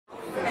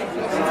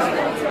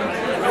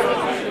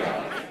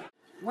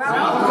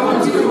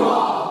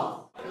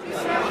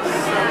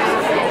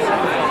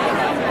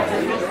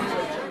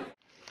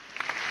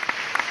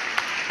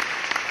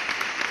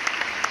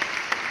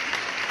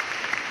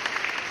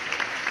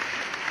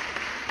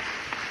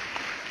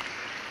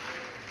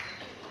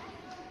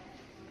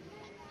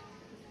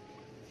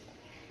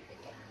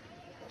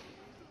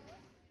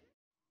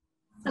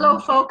Hello,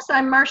 folks.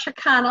 I'm Marcia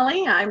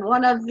Connolly. I'm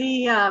one of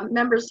the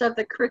members of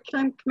the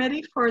curriculum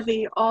committee for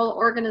the ALL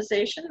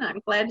organization.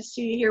 I'm glad to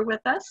see you here with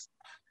us.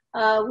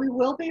 We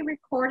will be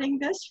recording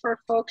this for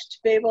folks to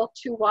be able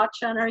to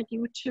watch on our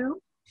YouTube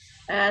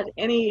at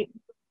any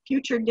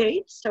future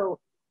date. So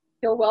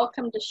feel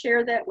welcome to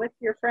share that with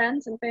your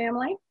friends and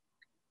family.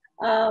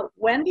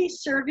 Wendy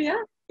Servia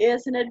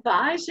is an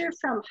advisor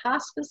from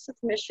Hospice of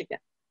Michigan,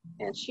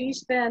 and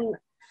she's been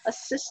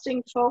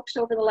assisting folks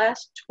over the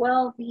last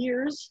 12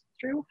 years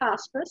through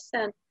hospice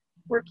and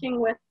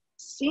working with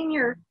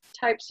senior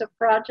types of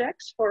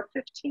projects for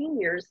 15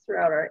 years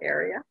throughout our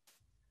area.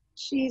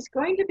 She's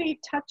going to be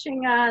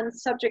touching on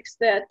subjects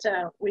that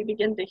we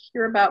begin to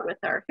hear about with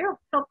our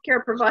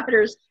healthcare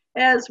providers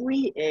as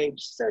we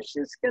age. So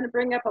she's going to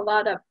bring up a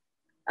lot of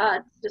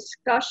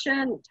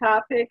discussion,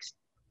 topics,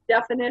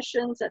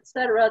 definitions,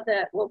 etc.,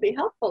 that will be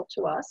helpful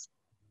to us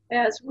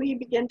as we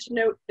begin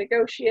to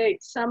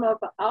negotiate some of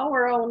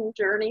our own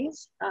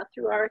journeys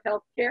through our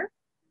healthcare.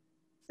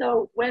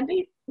 So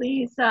Wendy,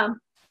 please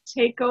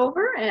take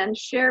over and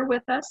share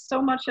with us so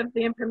much of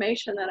the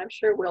information that I'm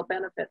sure we'll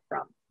benefit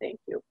from. Thank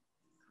you.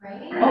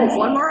 Great. Oh,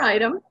 one more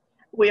item.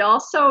 We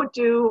also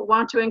do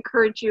want to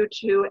encourage you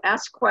to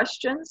ask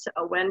questions.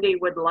 Wendy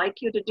would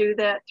like you to do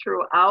that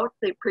throughout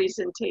the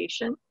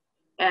presentation.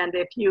 And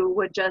if you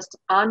would just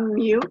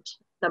unmute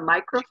the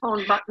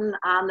microphone button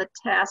on the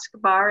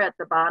taskbar at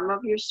the bottom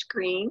of your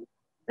screen,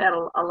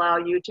 that'll allow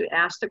you to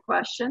ask the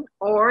question.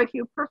 Or if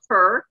you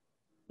prefer,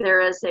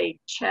 there is a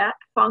chat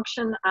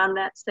function on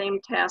that same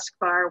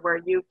taskbar where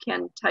you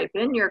can type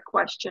in your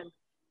question,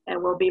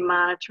 and we'll be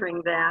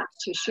monitoring that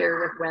to share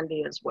with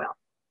Wendy as well.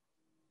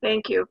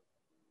 Thank you.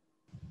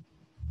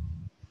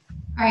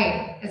 All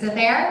right, is it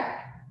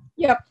there?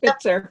 Yep,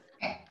 it's there.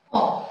 Okay,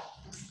 cool.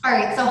 All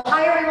right, so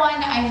hi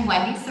everyone, I'm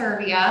Wendy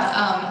Servia.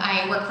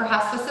 I work for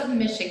Hospice of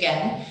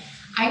Michigan.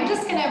 I'm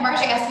just gonna,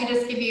 Marcia asked me to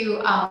just give you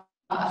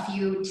a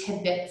few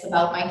tidbits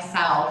about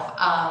myself.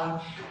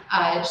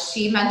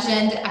 She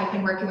mentioned I've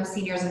been working with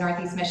seniors in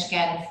Northeast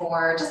Michigan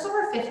for just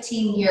over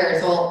 15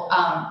 years. Well,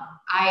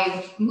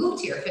 I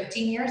moved here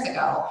 15 years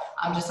ago,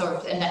 and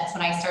that's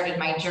when I started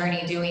my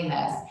journey doing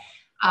this.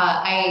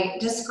 I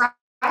describe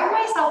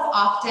myself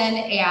often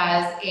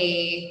as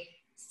a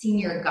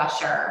senior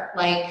gusher.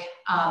 Like,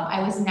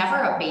 I was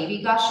never a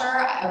baby gusher.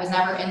 I was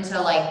never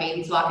into like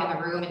babies walk in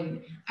the room,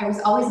 and I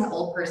was always an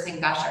old person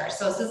gusher.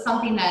 So this is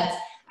something that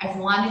I've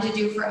wanted to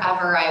do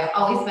forever. I've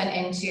always been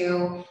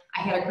into. I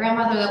had a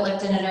grandmother that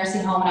lived in a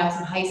nursing home when I was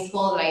in high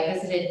school that I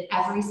visited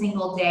every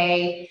single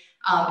day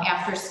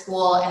after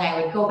school, and I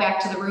would go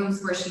back to the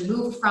rooms where she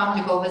moved from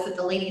to go visit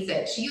the ladies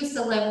that she used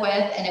to live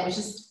with, and it was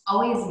just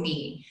always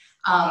me.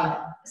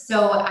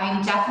 So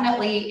I'm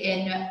definitely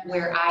in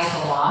where I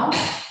belong.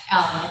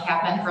 I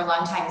have been for a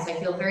long time, so I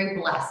feel very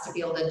blessed to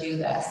be able to do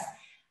this.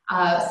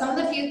 Some of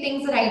the few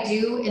things that I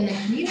do in the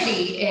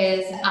community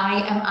is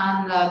I am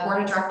on the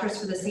board of directors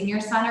for the senior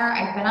center.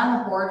 I've been on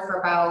the board for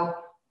about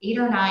 8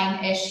 or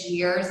 9-ish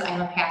years.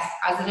 I'm a past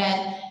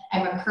president.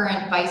 I'm a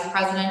current vice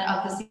president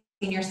of the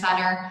senior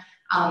center.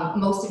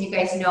 Most of you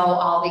guys know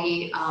all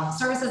the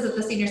services that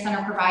the senior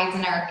center provides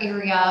in our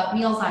area.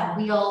 Meals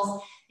on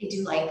Wheels. They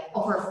do like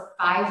over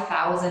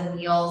 5,000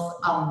 meals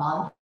a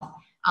month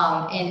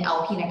in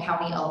Alpena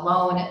County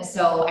alone.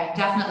 So I'm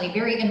definitely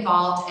very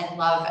involved and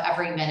love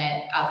every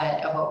minute of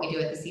it, of what we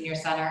do at the senior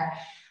center.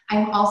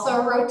 I'm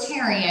also a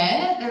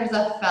Rotarian. There's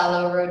a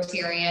fellow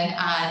Rotarian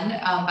on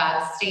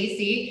Bob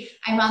Stacy.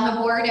 I'm on the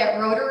board at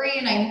Rotary,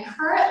 and I'm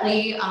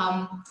currently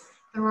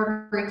the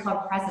Rotary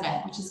Club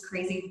president, which is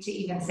crazy to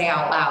even say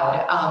out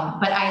loud.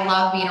 But I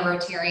love being a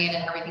Rotarian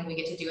and everything we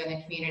get to do in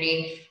the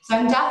community. So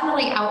I'm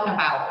definitely out and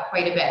about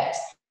quite a bit.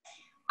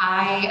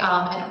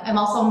 I am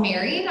also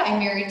married. I'm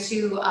married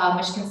to a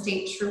Michigan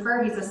State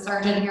Trooper. He's a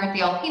sergeant here at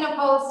the Alpena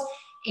Post.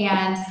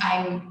 And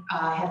I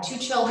have 2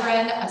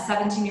 children, a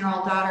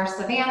 17-year-old daughter,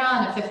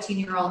 Savannah, and a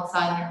 15-year-old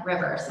son,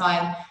 River. So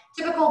I'm a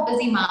typical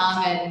busy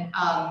mom, and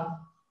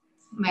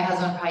my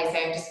husband would probably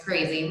say I'm just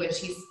crazy, which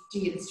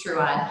he's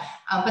true on.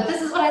 But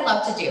this is what I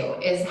love to do,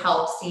 is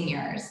help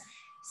seniors.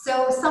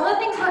 So some of the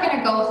things we're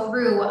gonna go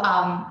through,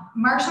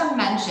 Marcia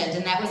mentioned,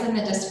 and that was in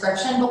the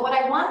description, but what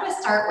I wanted to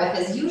start with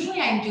is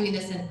usually I'm doing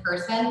this in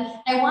person,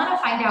 and I wanna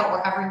find out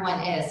where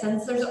everyone is.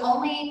 Since there's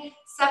only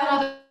 7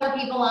 other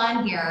people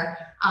on here,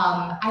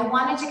 I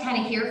wanted to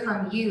kind of hear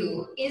from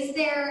you. Do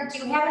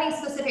you have any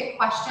specific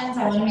questions?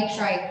 I want to make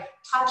sure I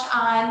touch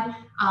on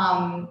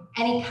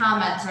any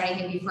comments or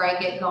anything before I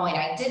get going.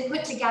 I did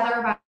put together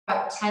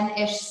about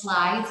 10-ish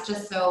slides,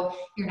 just so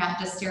you're not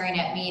just staring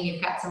at me and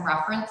you've got some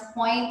reference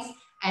points,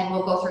 and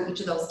we'll go through each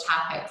of those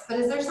topics. But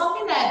is there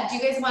something that, do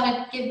you guys want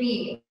to give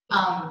me,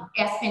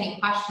 ask me any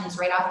questions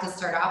right off to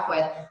start off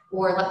with,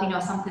 or let me know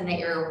something that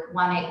you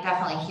want to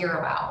definitely hear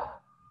about?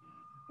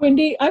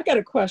 Wendy, I've got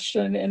a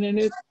question, and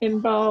it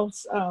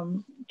involves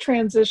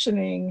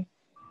transitioning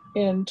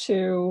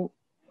into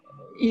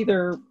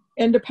either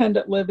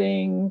independent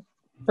living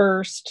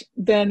first,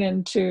 then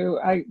into,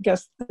 I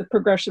guess the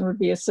progression would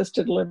be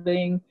assisted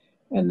living,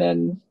 and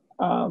then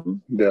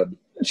dead.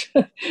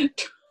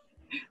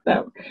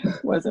 That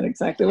wasn't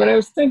exactly what I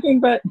was thinking,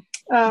 but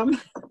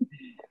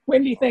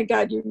Wendy, thank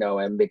God you know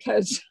him,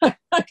 because I'm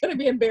not going to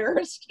be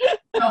embarrassed.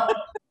 No,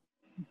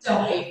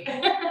 don't be.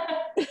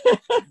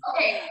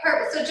 Okay,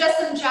 perfect. So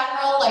just in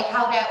general, like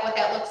what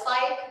that looks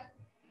like?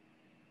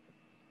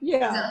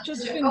 Yeah,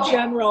 just in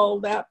general,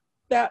 that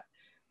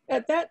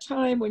at that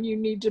time when you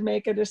need to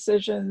make a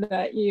decision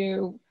that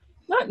you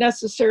not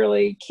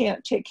necessarily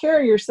can't take care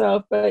of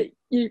yourself, but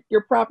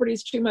your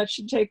property's too much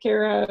to take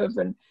care of,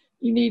 and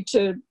you need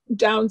to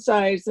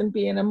downsize and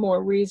be in a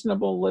more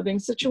reasonable living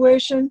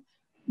situation.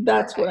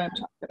 That's what I'm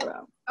talking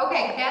about.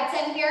 Okay,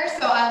 that's in here,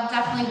 so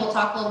definitely we'll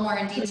talk a little more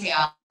in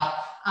detail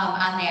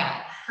on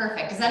that.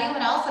 Perfect. Does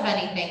anyone else have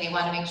anything they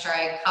want to make sure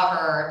I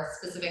cover,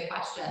 specific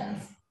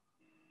questions?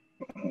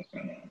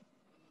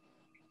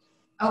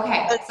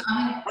 Okay, so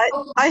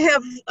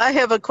I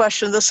have a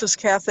question. This is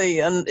Kathy,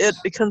 and it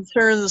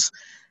concerns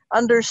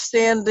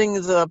understanding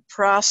the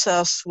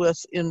process with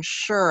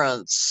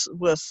insurance.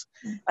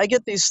 I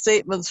get these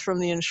statements from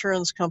the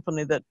insurance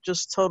company that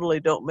just totally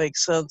don't make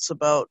sense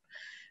about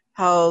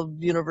how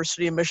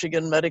University of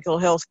Michigan medical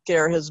health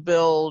care has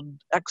billed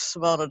X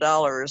amount of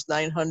dollars,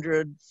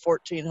 $900,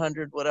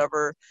 $1,400,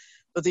 whatever,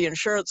 but the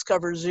insurance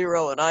covers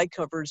zero and I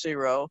cover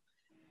zero.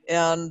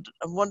 And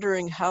I'm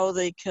wondering how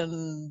they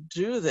can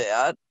do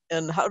that,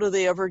 and how do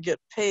they ever get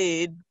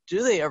paid?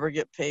 Do they ever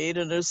get paid?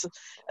 And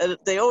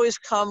they always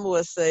come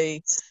with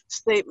a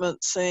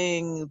statement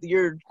saying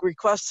your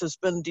request has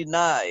been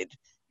denied.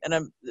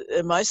 And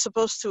am I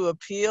supposed to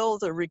appeal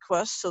the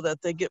request so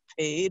that they get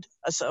paid?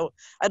 So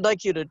I'd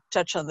like you to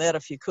touch on that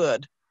if you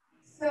could.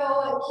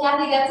 So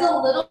Kathy, that's a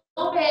little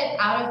bit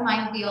out of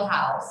my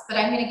wheelhouse, but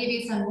I'm going to give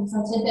you some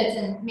tidbits,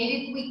 and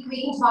maybe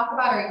we can talk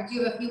about, or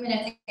do a few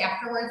minutes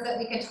afterwards that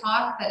we could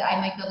talk, that I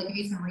might be able to give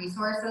you some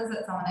resources,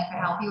 that someone that could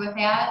help you with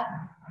that.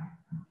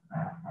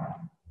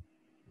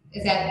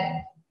 Is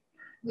that,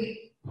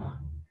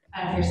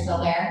 I don't know if you're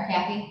still there,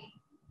 Kathy?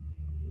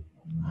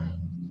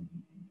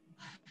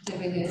 Did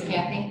we lose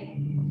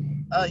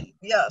Kathy?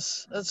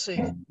 Yes, let's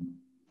see.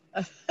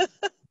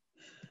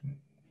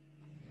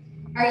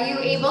 Are you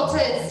able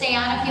to stay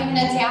on a few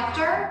minutes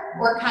after,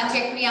 or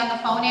contact me on the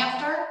phone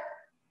after?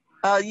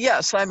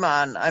 Yes, I'm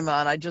on.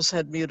 I just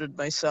had muted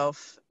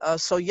myself.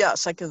 So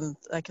yes, I can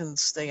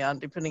stay on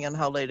depending on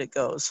how late it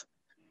goes.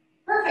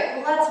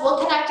 Perfect. Well,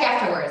 we'll connect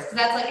afterwards.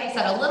 That's, like I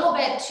said, a little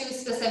bit too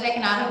specific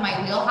and out of my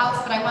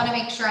wheelhouse, but I want to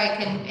make sure I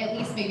can at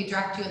least maybe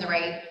direct you in the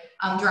right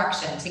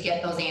direction to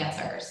get those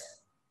answers.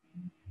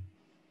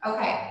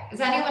 Okay. Does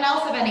anyone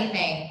else have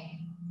anything?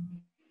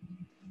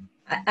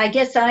 I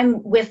guess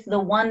I'm with the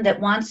one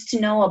that wants to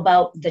know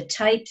about the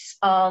types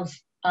of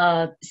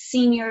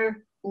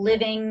senior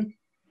living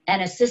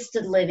and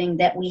assisted living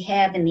that we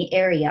have in the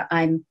area.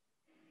 I'm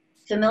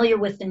familiar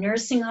with the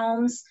nursing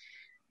homes,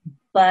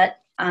 but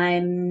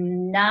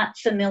I'm not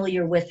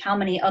familiar with how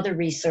many other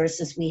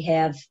resources we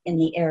have in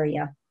the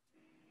area.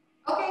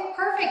 Okay,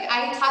 perfect.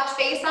 I touch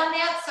base on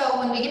that. So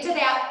when we get to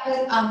that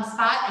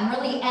spot, and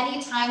really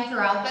any time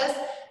throughout this,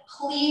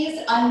 please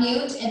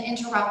unmute and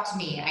interrupt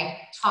me. I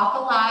talk a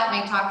lot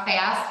and I talk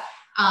fast,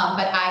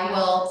 but I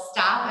will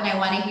stop and I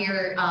want to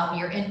hear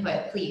your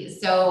input, please.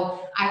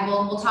 So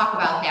we'll talk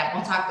about that.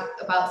 We'll talk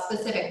about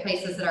specific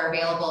places that are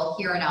available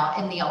here in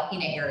the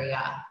Alpena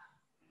area.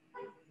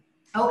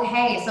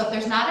 Okay, so if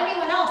there's not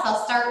anyone else,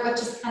 I'll start with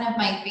just kind of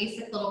my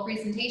basic little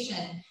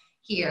presentation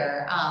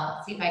here.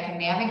 Let's see if I can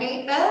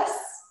navigate this.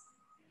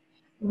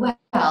 Well,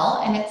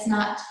 and it's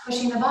not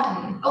pushing the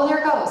button. Oh, there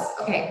it goes.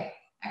 Okay.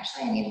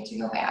 Actually, I needed to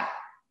go back.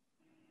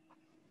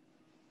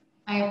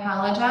 I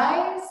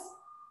apologize.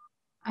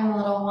 I'm a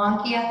little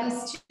wonky at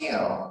this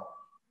too.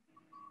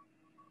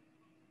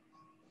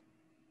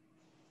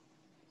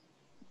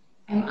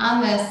 I'm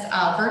on this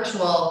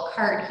virtual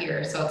card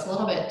here, so it's a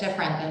little bit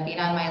different than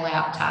being on my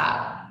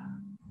laptop.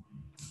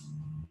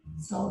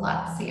 So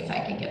let's see if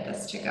I can get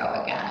this to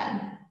go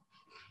again.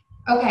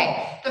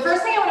 Okay, the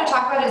first thing I want to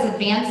talk about is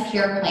advanced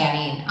care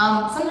planning.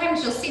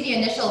 Sometimes you'll see the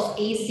initials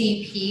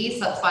ACP,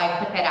 so that's why I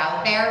put that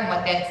out there and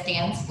what that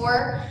stands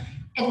for.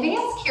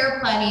 Advanced care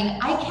planning,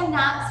 I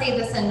cannot say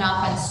this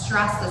enough and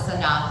stress this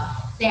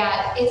enough,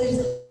 that it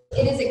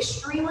is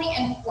extremely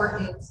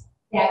important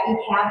that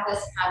you have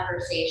this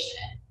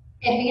conversation.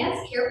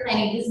 Advanced care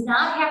planning does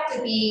not have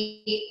to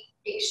be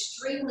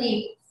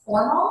extremely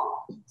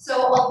formal. So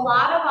a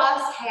lot of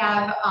us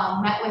have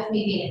met with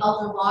maybe an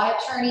elder law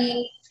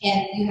attorney,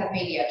 and you have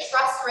maybe a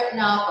trust written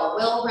up, a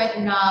will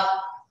written up,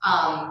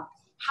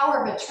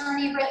 power of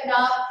attorney written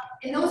up,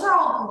 and those are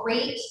all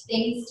great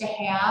things to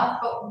have,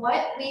 but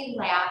what we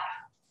lack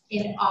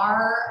in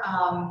our,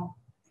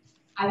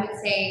 I would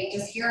say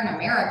just here in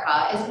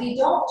America, is we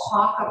don't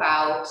talk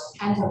about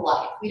end of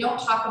life. We don't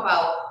talk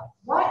about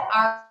what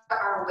are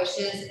our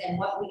wishes and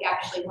what we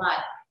actually want.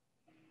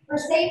 Per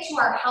se, to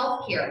our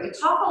healthcare, we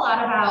talk a lot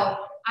about,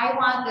 I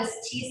want this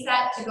tea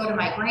set to go to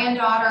my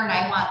granddaughter and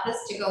I want this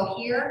to go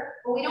here,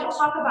 but we don't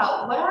talk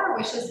about what are our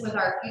wishes with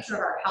our future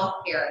of our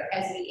healthcare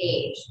as we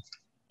age.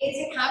 It's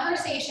a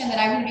conversation that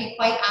I'm going to be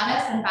quite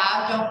honest, and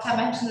Bob, don't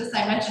mention this,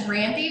 I mentioned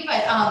Randy,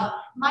 but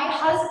My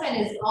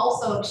husband is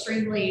also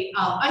extremely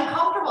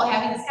uncomfortable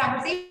having this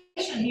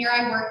conversation. Here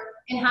I work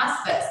in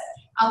hospice.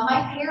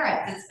 My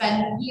parents, it's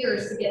been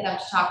years to get them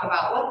to talk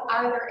about what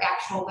are their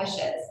actual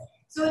wishes.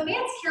 So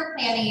advanced care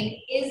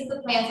planning is the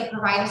plans that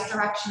provide us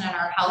direction in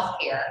our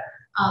healthcare.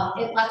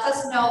 It lets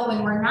us know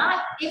when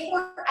if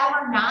we're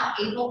ever not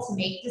able to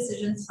make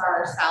decisions for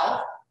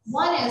ourselves.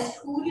 One is,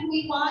 who do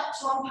we want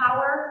to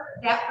empower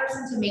that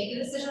person to make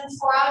the decisions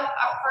for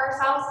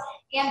ourselves?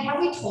 And have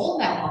we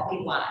told them what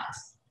we want?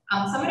 So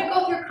I'm going to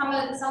go through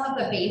some of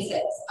the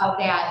basics of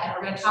that, and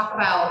we're going to talk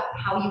about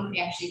how you can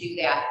actually do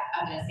that,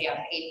 I'm going to say on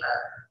paper.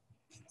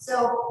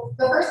 So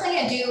the first thing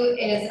I do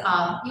is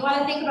you want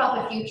to think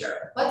about the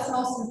future. What's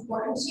most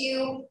important to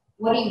you?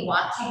 What do you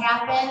want to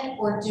happen,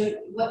 or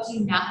what do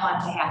you not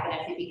want to happen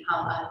if you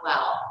become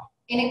unwell?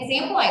 An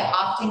example I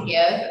often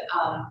give,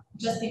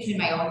 just between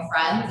my own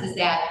friends, is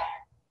that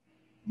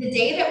the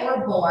day that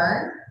we're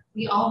born,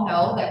 we all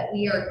know that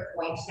we are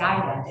going to die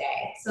one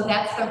day. So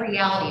that's the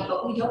reality,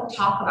 but we don't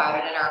talk about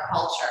it in our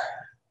culture.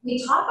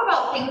 We talk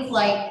about things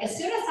like, as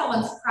soon as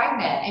someone's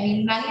pregnant, I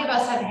mean, many of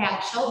us have had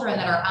children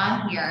that are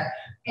on here.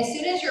 As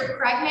soon as you're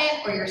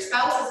pregnant or your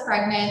spouse is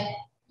pregnant,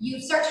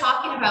 you start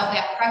talking about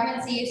that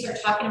pregnancy, you start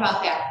talking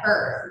about that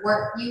birth,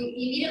 where you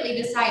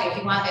immediately decide if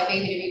you want that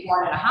baby to be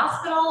born in a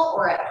hospital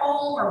or at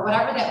home or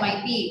whatever that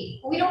might be.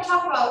 But we don't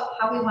talk about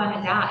how we want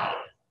to die.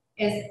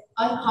 As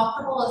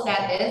uncomfortable as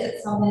that is,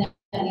 it's something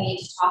that we need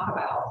to talk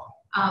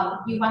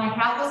about. You want to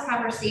have those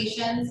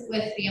conversations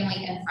with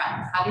family and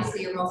friends,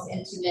 obviously your most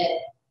intimate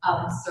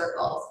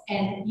circles,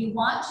 and you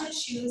want to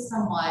choose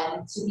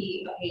someone to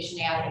be a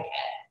patient advocate.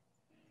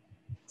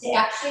 To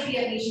actually be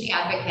a patient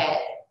advocate,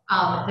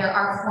 there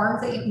are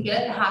forms that you can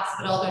get at the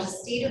hospital. There's a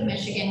state of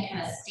Michigan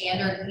kind of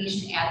standard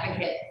patient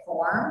advocate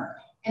form,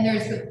 and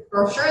there's the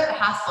brochure at the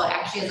hospital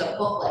actually has a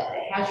booklet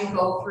that has you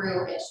go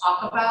through and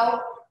talk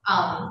about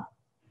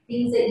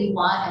things that you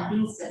want and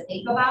things to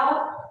think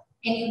about,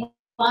 and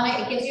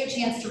it gives you a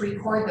chance to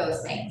record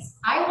those things.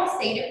 I will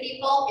say to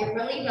people, it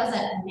really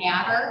doesn't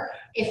matter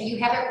if you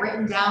have it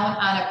written down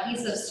on a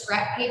piece of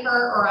scrap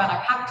paper or on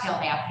a cocktail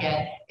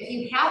napkin. If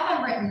you have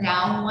them written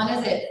down, one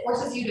is it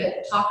forces you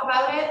to talk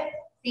about it,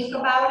 think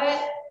about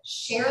it,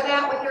 share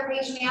that with your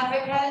patient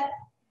advocate,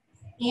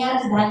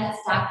 and then it's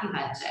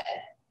documented.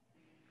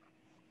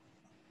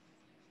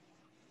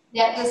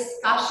 That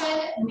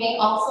discussion may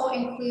also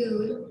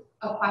include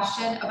a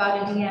question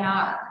about a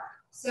DNR.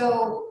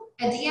 So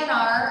a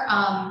DNR,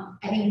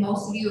 I think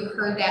most of you have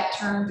heard that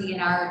term,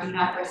 DNR, do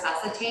not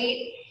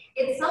resuscitate.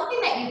 It's something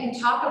that you can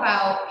talk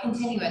about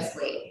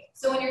continuously.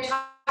 So when you're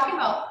talking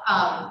about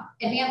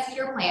advanced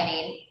care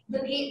planning,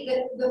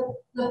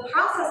 the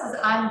process is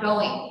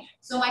ongoing.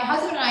 So my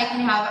husband and I can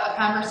have a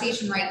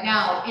conversation right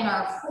now in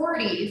our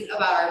 40s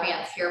about our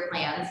advanced care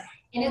plans,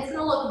 and it's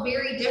gonna look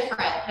very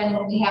different than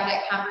when we have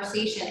that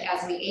conversation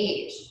as we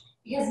age.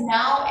 Because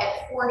now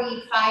at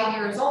 45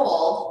 years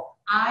old,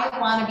 I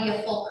want to be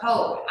a full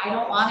code. I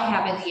don't want to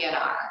have a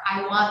DNR.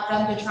 I want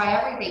them to try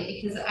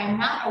everything because I'm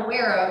not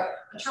aware of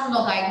a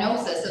terminal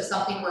diagnosis if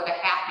something were to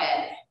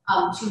happen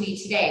to me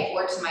today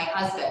or to my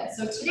husband.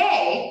 So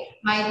today,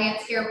 my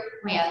advanced care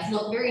plans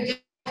look very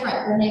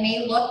different than they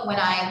may look when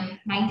I'm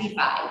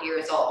 95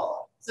 years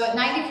old. So at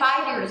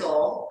 95 years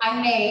old,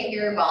 I may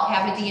very well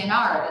have a DNR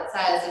that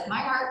says if my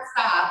heart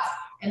stops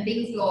and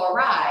things go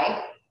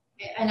awry,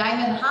 and I'm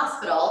in the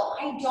hospital,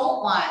 I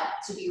don't want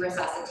to be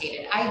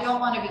resuscitated. I don't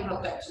want to be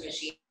hooked up to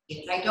machines.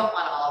 I don't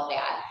want all of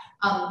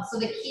that. So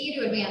the key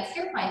to advanced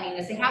care planning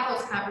is to have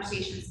those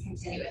conversations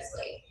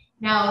continuously.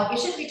 Now, you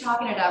shouldn't be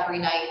talking it every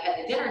night at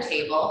the dinner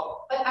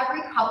table, but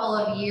every couple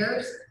of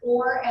years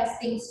or as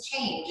things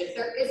change, if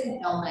there is an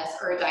illness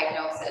or a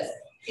diagnosis,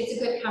 it's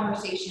a good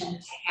conversation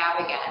to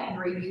have again and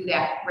review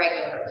that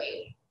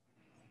regularly.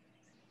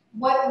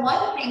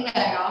 One thing that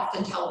I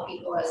often tell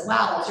people as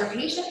well is your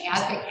patient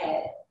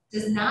advocate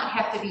does not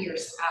have to be your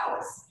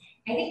spouse.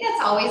 I think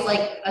that's always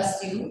like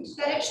assumed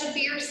that it should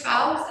be your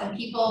spouse, and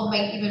people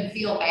might even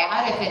feel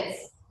bad if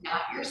it's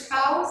not your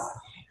spouse.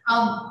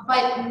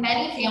 But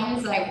many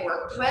families that I've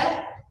worked with,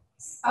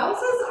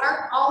 spouses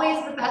aren't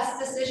always the best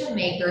decision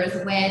makers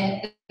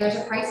when there's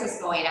a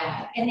crisis going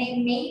on, and they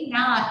may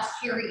not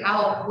carry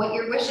out what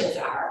your wishes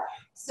are.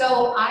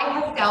 So I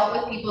have dealt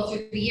with people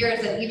through the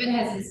years that even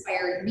has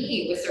inspired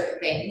me with certain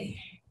things.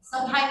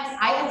 Sometimes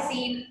I have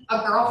seen a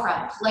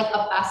girlfriend, like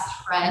a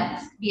best friend,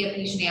 be a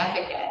patient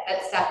advocate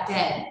that stepped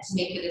in to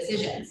make the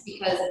decisions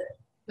because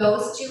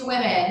those two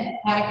women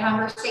had a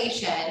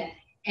conversation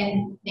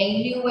and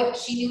she knew what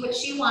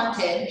she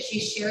wanted. She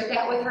shared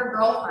that with her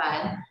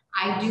girlfriend.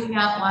 I do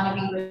not want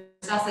to be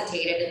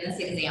resuscitated in this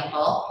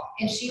example.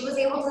 And she was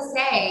able to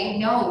say,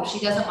 no, she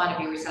doesn't want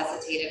to be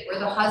resuscitated, where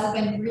the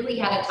husband really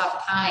had a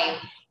tough time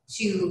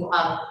to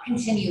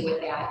continue with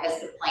that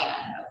as the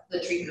plan, the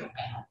treatment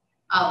plan.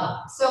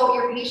 So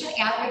your patient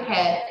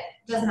advocate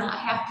does not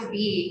have to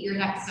be your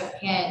next of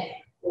kin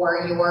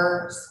or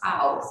your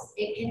spouse.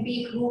 It can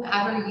be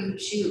whomever you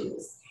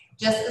choose,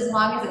 just as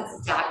long as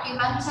it's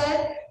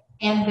documented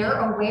and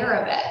they're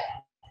aware of it.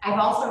 I've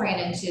also ran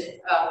into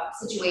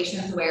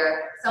situations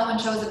where someone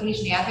chose a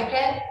patient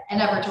advocate and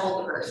never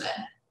told the person.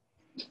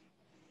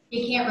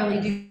 You can't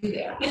really do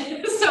that.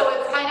 So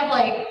it's kind of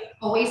like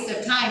a waste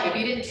of time. If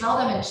you didn't tell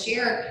them and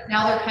share,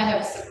 now they're kind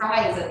of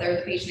surprised that they're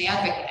the patient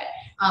advocate.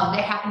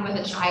 That happened with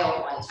a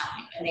child one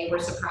time, and they were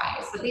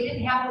surprised, but they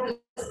didn't have the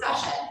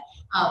discussion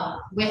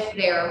with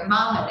their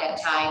mom at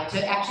that time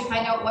to actually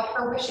find out what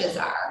her wishes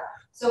are.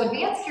 So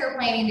advanced care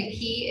planning, the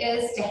key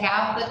is to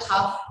have the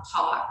tough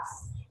talks,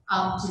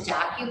 to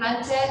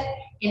document it,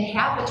 and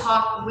have the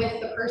talk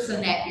with the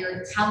person that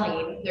you're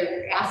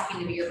asking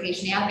to be your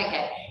patient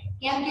advocate,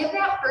 and give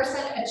that person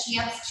a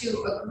chance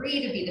to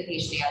agree to be the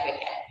patient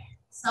advocate.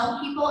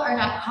 Some people are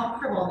not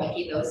comfortable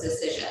making those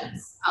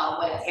decisions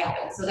when it's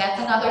happened. So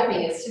that's another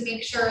thing, is to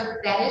make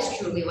sure that is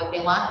truly what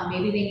they want, and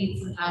maybe they need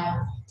some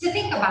time to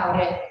think about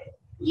it.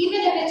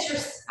 Even if it's your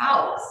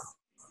spouse,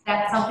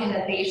 that's something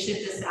that they should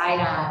decide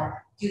on.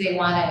 Do they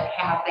want to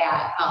have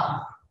that,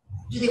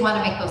 do they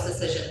want to make those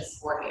decisions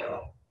for you?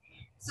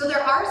 So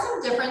there are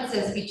some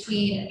differences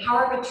between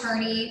power of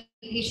attorney,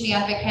 patient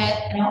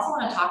advocate, and I also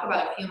want to talk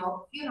about a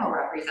funeral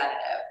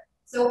representative.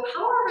 So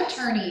power of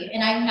attorney,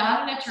 and I'm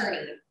not an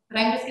attorney, but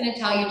I'm just going to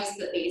tell you just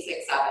the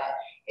basics of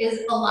it,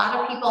 is a lot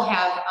of people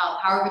have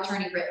power of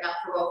attorney written up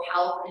for both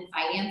health and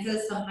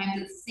finances.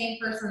 Sometimes it's the same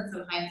person,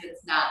 sometimes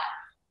it's not.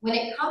 When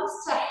it comes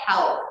to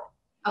health,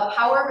 a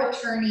power of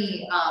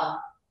attorney,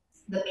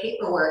 the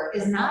paperwork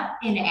is not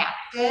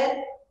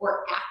enacted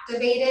or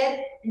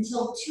activated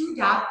until 2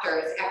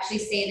 doctors actually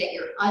say that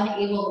you're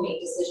unable to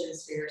make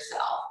decisions for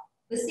yourself.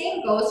 The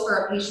same goes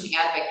for a patient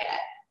advocate.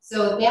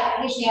 So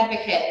that patient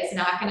advocate is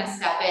not going to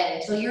step in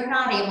until you're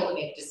not able to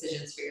make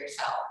decisions for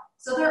yourself.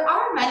 So there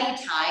are many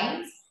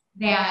times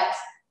that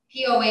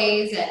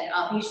POAs and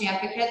patient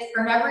advocates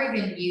are never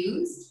even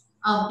used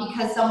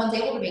because someone's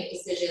able to make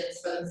decisions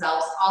for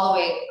themselves all the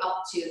way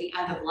up to the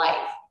end of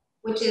life,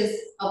 which is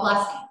a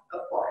blessing,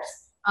 of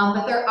course.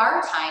 But there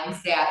are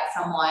times that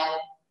someone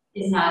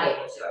is not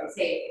able to. I would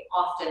say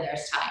often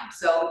there's time.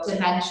 So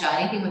dementia,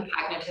 anything with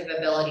cognitive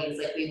abilities,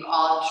 like we've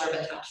all, I'm sure,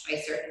 been touched by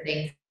certain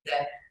things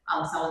that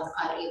someone's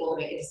unable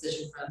to make a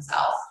decision for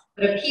themselves.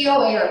 But a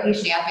POA or a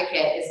patient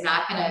advocate is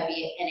not going to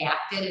be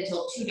enacted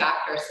until 2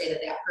 doctors say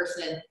that that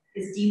person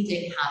is deemed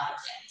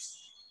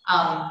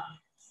incompetent.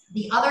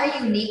 The other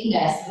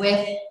uniqueness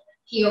with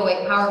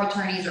POA, power of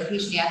attorneys or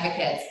patient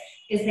advocates,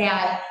 is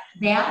that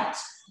that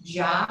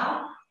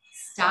job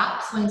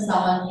stops when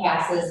someone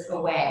passes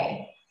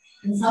away.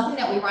 And something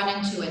that we run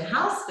into in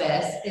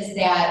hospice is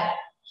that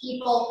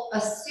people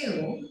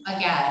assume,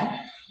 again,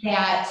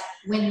 that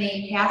when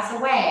they pass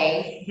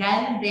away,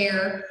 then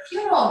their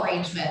funeral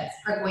arrangements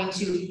are going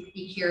to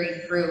be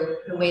carried through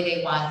the way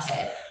they want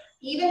it.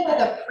 Even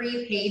with a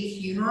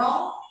prepaid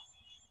funeral,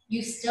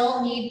 you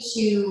still need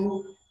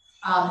to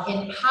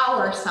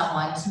empower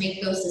someone to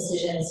make those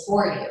decisions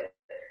for you.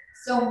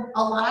 So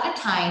a lot of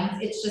times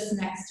it's just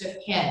next of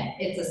kin.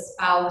 It's a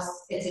spouse,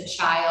 it's a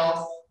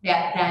child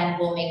that then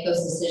will make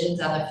those decisions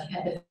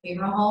at the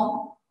funeral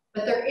home.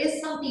 But there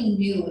is something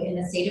new in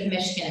the state of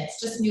Michigan. It's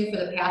just new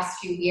for the past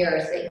few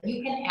years, that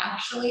you can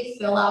actually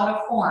fill out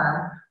a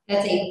form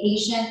that's a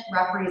patient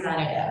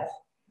representative.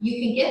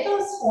 You can get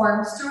those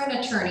forms through an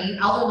attorney.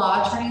 Elder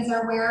law attorneys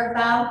are aware of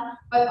them,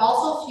 but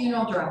also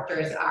funeral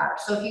directors are.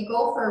 So if you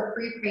go for a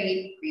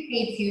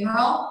prepaid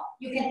funeral,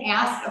 you can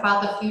ask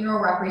about the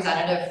funeral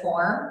representative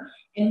form.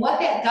 And what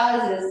that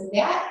does is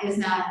that is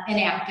not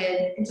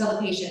enacted until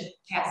the patient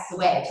passes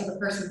away, until the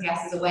person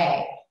passes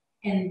away.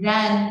 And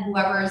then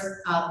whoever's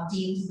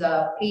deemed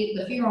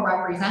the funeral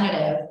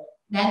representative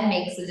then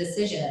makes the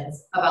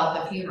decisions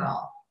about the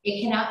funeral.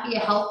 It cannot be a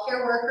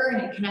healthcare worker,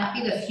 and it cannot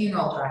be the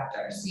funeral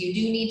director. So you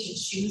do need to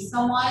choose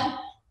someone,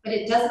 but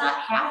it does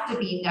not have to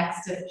be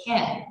next of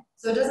kin.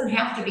 So it doesn't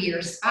have to be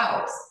your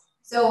spouse.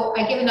 So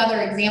I give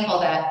another example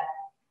that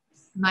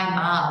my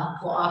mom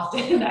will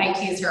often, I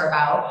tease her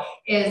about,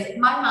 is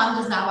my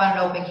mom does not want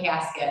an open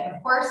casket.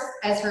 Of course,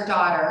 as her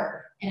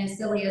daughter, and as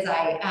silly as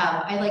I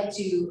am, I like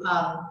to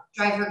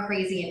drive her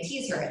crazy and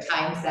tease her at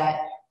times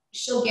that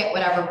she'll get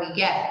whatever we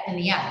get in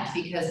the end,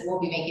 because we'll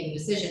be making the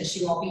decision.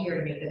 She won't be here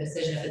to make the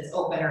decision if it's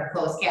open or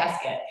closed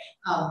casket.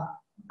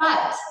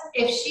 But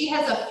if she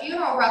has a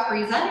funeral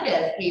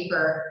representative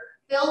paper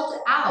filled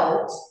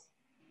out,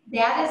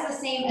 that is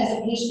the same as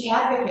a patient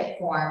advocate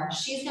form.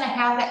 She's going to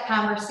have that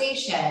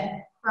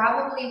conversation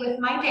probably with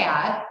my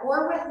dad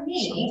or with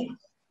me,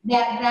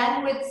 that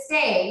then would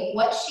say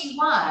what she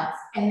wants,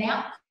 and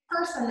that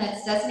person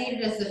that's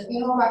designated as the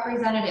funeral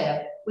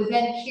representative would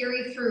then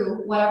carry through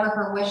whatever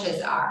her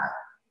wishes are.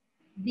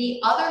 The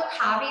other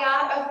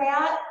caveat of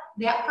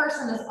that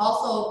person is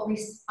also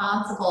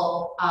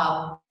responsible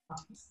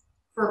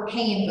for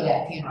paying for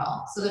that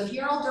funeral. So the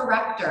funeral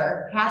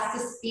director has to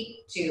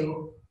speak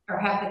to or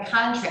have the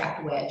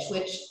contract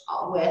which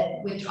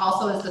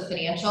also is the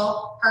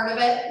financial part of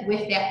it,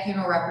 with that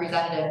funeral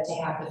representative to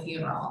have the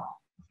funeral.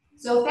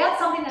 So if that's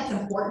something that's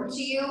important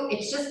to you,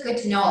 it's just good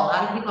to know. A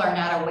lot of people are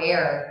not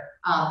aware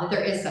that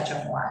there is such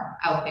a form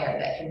out there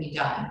that can be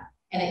done.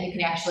 and that you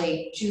can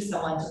actually choose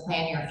someone to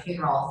plan your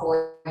funeral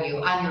for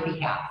you on your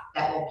behalf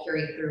that will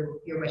carry through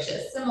your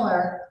wishes,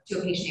 similar to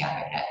a patient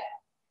advocate.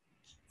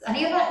 Does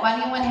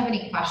anyone have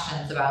any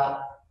questions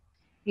about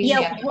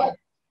patient advocate?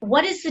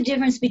 What is the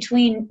difference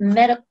between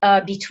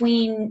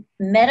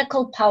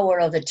medical power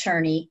of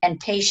attorney and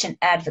patient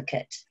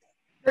advocate?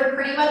 They're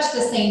pretty much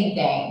the same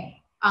thing.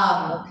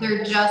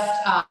 They're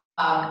just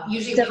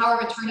usually power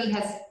of attorney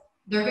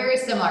they're very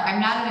similar. I'm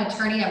not an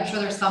attorney. I'm sure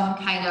there's some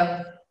kind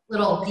of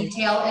little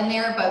detail in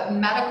there, but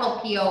medical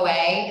POA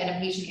and a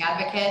patient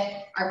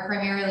advocate are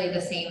primarily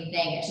the same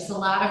thing. It's just a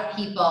lot of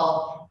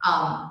people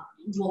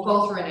will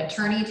go through an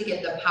attorney to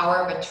get the power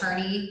of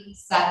attorney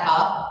set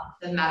up,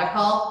 the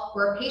medical,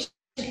 where a patient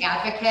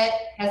advocate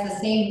has the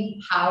same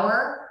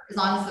power as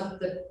long as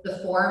the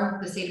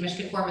form, the state of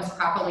Michigan form is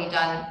properly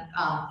done,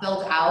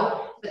 filled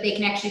out, but they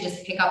can actually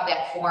just pick up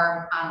that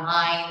form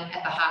online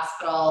at the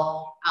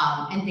hospital,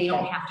 and they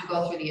don't have to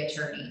go through the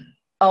attorney.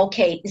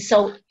 Okay,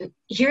 so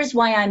here's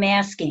why I'm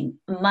asking.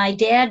 My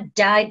dad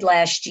died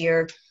last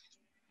year.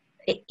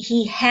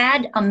 He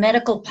had a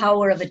medical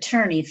power of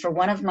attorney for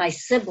one of my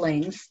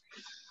siblings,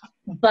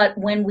 but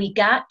when we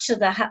got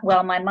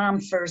to my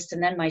mom first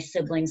and then my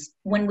siblings,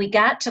 when we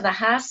got to the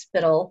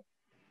hospital,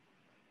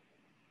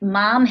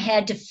 Mom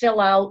had to fill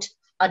out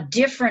a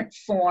different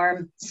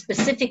form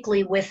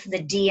specifically with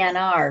the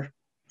DNR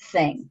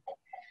thing.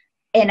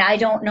 And I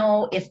don't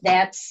know if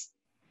that's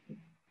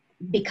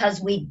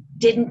because we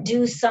didn't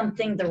do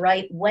something the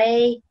right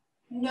way.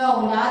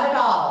 No, not at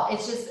all.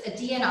 It's just a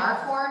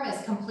DNR form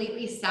is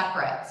completely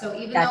separate. So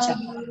even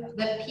though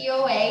the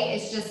POA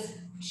is just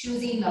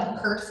choosing the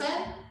person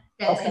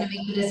that's going to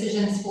make the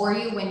decisions for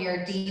you when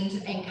you're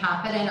deemed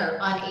incompetent or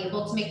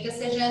unable to make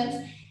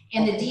decisions.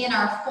 And the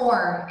DNR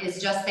form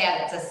is just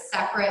that. It's a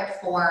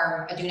separate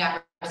form, a do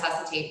not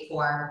resuscitate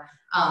form,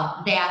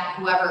 that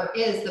whoever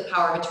is the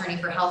power of attorney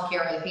for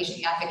healthcare or the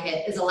patient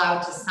advocate is allowed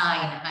to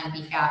sign on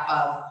behalf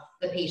of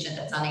the patient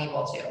that's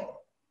unable to.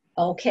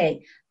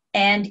 Okay.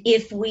 And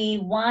if we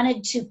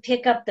wanted to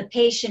pick up the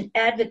patient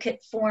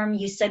advocate form,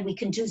 you said we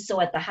can do so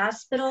at the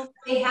hospital?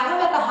 They have them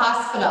at the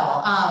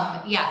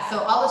hospital. Yeah, so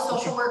all the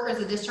social workers,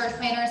 the discharge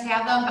planners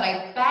have them, but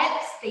I bet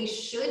they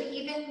should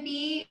even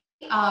be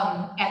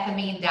at the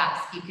main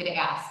desk. You could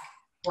ask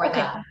for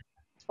them.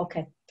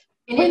 Okay.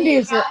 And Wendy,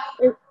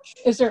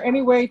 is there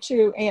any way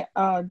to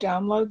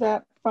download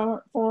that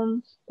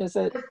form? Is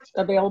it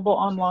available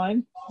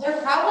online?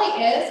 There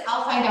probably is.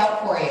 I'll find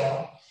out for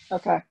you.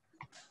 Okay.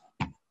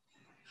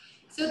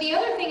 So the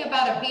other thing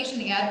about a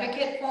patient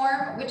advocate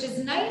form, which is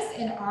nice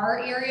in our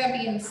area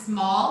being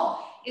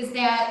small, is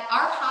that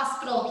our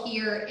hospital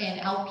here in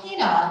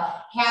Alpena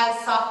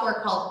has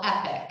software called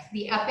Epic.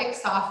 The Epic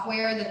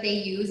software that they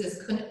use is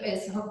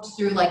hooked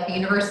through like the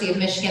University of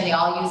Michigan. They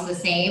all use the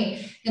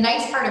same. The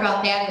nice part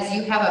about that is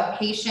you have a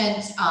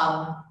patient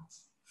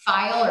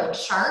file or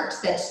chart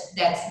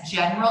that's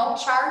general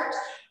chart.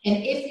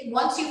 And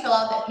once you fill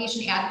out that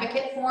patient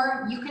advocate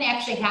form, you can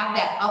actually have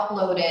that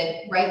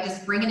uploaded, right?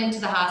 Just bring it into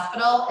the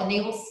hospital and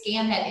they will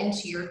scan that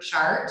into your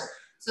chart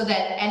so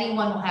that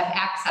anyone will have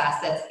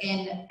access that's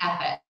in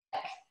Epic,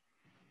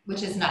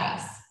 which is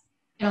nice.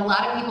 And a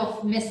lot of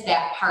people miss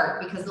that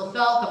part because they'll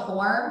fill out the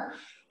form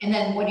and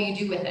then what do you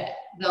do with it?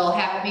 They'll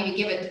have maybe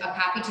give it a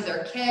copy to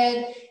their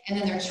kid and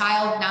then their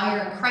child, now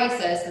you're in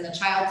crisis and the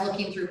child's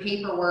looking through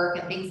paperwork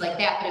and things like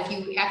that. But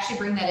if you actually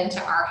bring that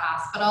into our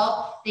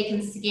hospital, they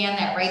can scan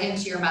that right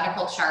into your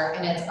medical chart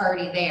and it's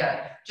already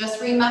there.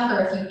 Just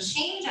remember, if you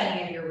change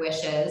any of your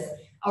wishes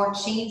or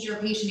change your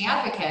patient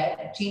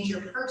advocate, change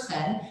your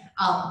person,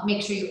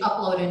 make sure you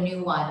upload a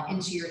new one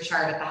into your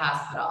chart at the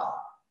hospital.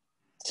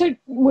 So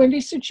Wendy,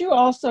 should you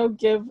also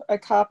give a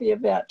copy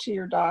of that to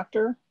your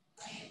doctor?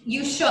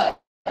 You should.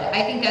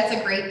 I think that's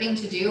a great thing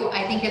to do.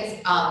 I think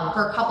it's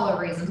for a couple of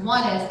reasons.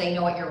 One is they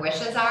know what your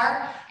wishes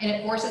are and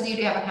it forces you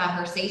to have a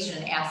conversation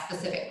and ask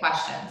specific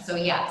questions. So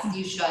yes,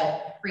 you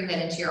should bring that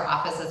into your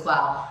office as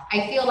well.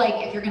 I feel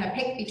like if you're going to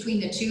pick between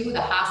the two,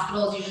 the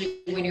hospital is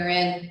usually when you're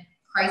in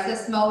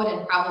crisis mode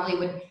and probably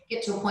would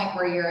get to a point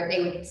where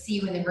they would see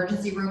you in the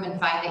emergency room and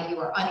find that you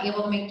were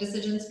unable to make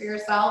decisions for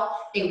yourself.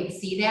 They would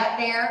see that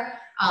there.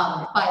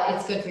 But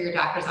it's good for your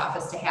doctor's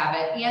office to have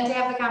it and to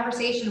have the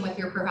conversation with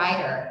your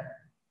provider.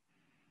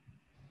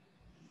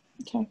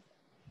 Okay.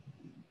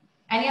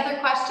 Any other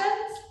questions?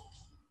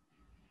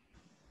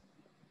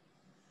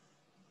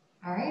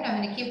 All right,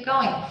 I'm going to keep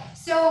going.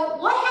 So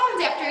what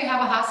happens after you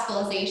have a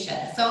hospitalization?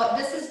 So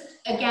this is,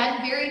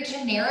 again, very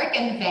generic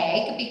and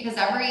vague because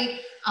every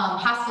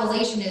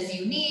hospitalization is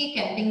unique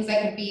and things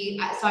that could be,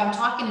 so I'm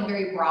talking in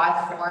very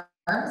broad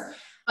forms.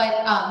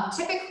 But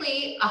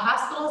typically a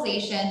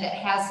hospitalization that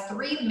has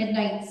 3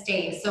 midnight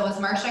stays. So is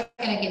Marcia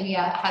going to give me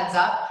a heads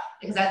up?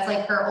 Because that's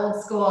like her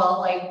old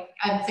school, like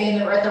I'm saying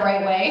it the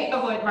right way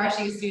of what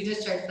Marcia used to do,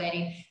 discharge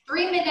planning.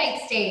 3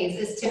 midnight stays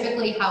is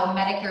typically how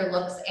Medicare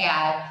looks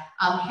at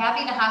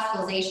having a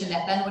hospitalization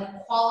that then would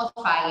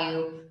qualify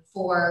you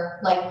for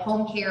like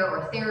home care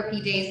or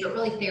therapy days, but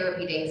really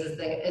therapy days is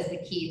the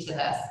key to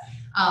this.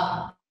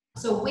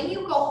 So when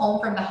you go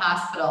home from the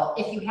hospital,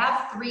 if you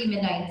have 3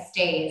 midnight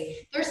stays,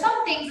 there's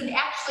some things, and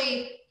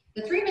actually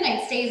the 3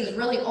 midnight stays is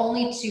really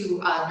only to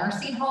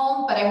nursing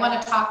home, but I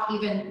want to talk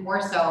even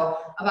more so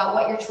about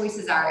what your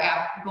choices are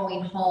at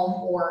going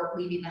home or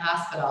leaving the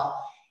hospital.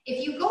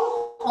 If you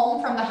go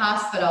home from the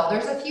hospital,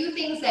 there's a few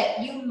things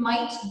that you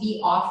might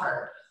be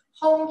offered.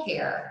 Home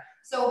care.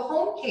 So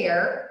home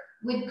care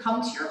would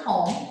come to your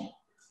home.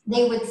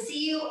 They would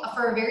see you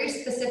for a very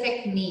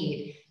specific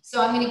need. So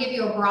I'm going to give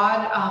you a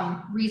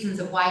broad reasons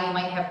of why you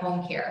might have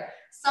home care.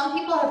 Some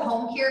people have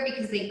home care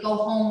because they go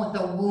home with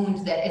a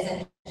wound that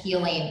isn't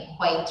healing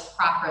quite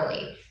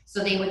properly.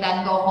 So they would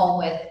then go home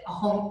with a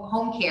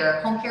home care.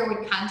 Home care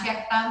would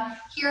contact them.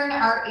 Here in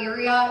our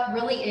area,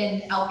 really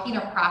in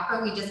Alpena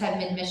proper, we just have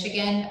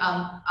Mid-Michigan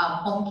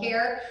home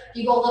care. If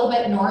you go a little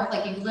bit north,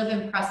 like if you live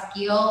in Presque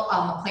Isle,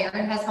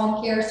 McLaren has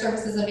home care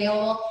services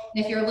available.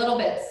 And if you're a little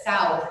bit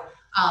south,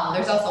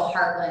 there's also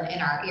Heartland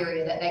in our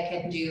area that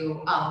can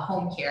do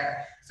home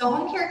care. So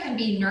home care can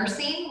be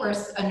nursing, where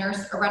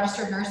a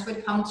registered nurse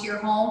would come to your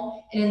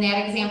home, and in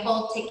that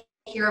example, take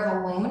care of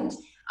a wound.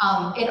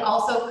 It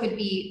also could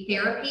be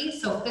therapy,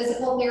 so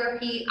physical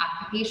therapy,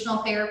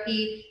 occupational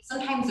therapy.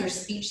 Sometimes there's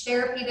speech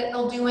therapy that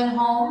they'll do in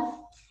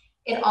home.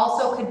 It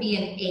also could be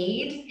an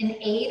aide. An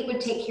aide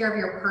would take care of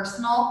your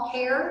personal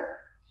care,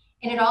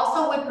 and it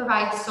also would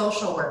provide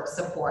social work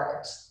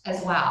support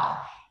as well.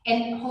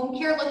 And home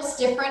care looks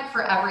different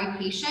for every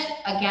patient,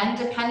 again,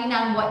 depending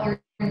on what your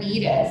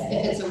need is.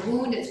 If it's a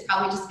wound, it's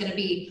probably just going to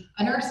be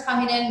a nurse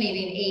coming in,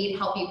 maybe an aide,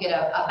 help you get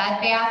a bed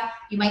bath.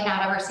 You might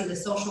not ever see the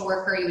social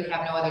worker. You would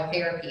have no other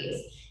therapies.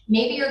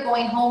 Maybe you're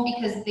going home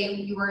because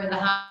you were in the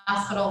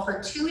hospital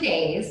for 2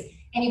 days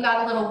and you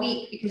got a little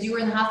weak because you were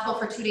in the hospital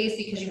for 2 days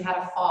because you had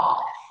a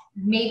fall.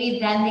 Maybe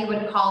then they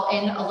would call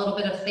in a little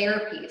bit of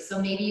therapy.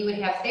 So maybe you would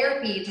have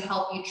therapy to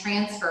help you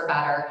transfer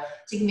better,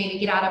 to maybe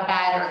get out of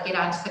bed or get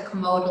onto the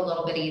commode a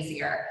little bit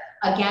easier.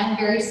 Again,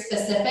 very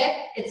specific.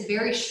 It's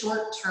very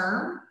short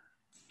term.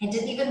 I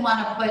didn't even want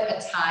to put a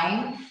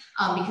time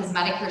because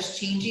Medicare is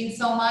changing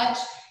so much.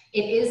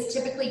 It is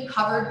typically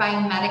covered by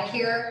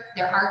Medicare.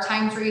 There are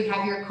times where you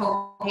have your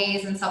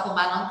co-pays and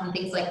supplementals and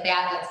things like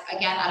that. That's,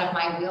 again, out of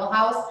my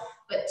wheelhouse.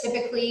 But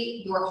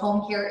typically, your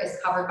home care is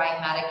covered by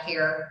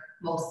Medicare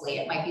mostly.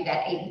 It might be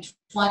that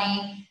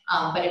 80-20,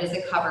 but it is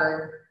a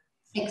covered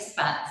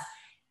expense.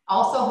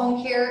 Also,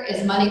 home care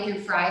is Monday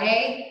through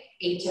Friday,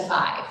 8 to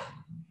 5.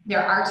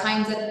 There are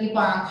times that people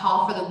are on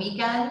call for the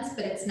weekends,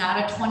 but it's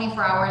not a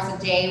 24 hours a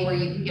day where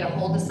you can get a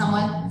hold of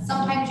someone.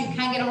 Sometimes you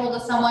can get a hold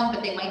of someone,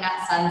 but they might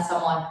not send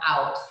someone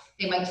out.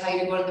 They might tell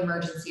you to go to the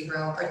emergency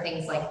room or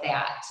things like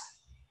that.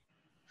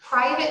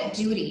 Private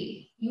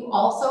duty. You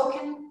also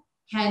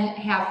can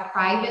have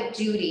private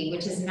duty,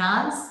 which is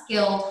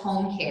non-skilled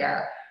home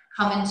care,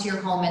 come into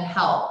your home and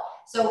help.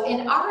 So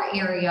in our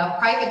area,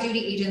 private duty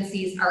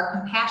agencies are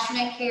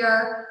Compassionate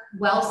Care,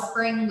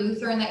 Wellspring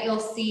Lutheran that you'll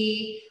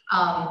see,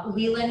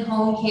 Leland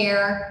Home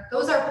Care.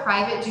 Those are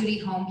private duty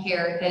home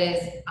care that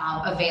is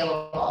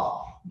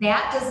available.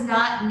 That does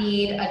not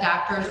need a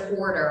doctor's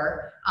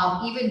order,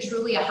 even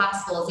truly a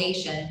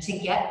hospitalization to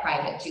get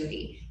private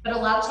duty. But a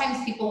lot of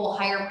times people will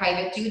hire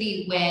private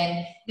duty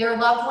when their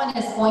loved one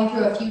is going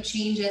through a few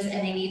changes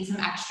and they need some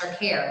extra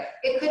care.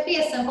 It could be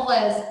as simple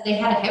as they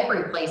had a hip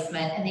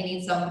replacement and they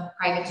need some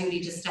private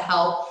duty just to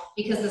help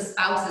because the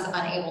spouse is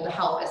unable to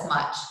help as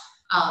much.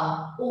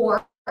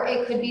 Or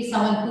it could be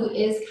someone who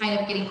is kind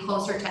of getting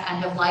closer to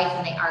end of life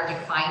and they are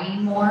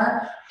declining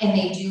more and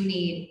they do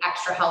need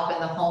extra help in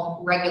the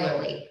home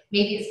regularly.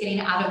 Maybe it's getting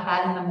out of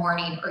bed in the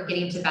morning or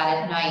getting to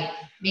bed at night.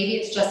 Maybe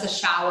it's just a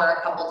shower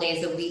a couple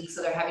days a week,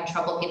 so they're having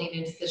trouble getting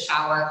into the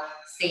shower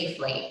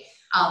safely.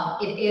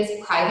 It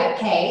is private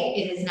pay.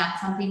 It is not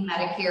something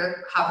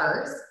Medicare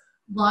covers.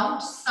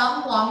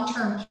 Some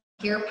long-term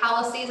care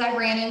policies I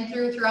ran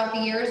throughout the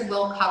years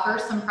will cover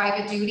some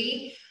private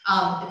duty.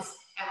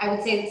 I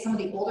would say that some of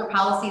the older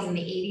policies in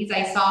the 80s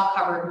I saw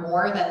covered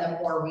more than the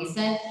more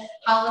recent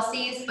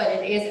policies, but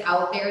it is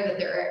out there that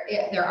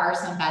there are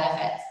some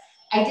benefits.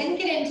 I didn't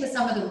get into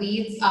some of the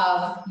weeds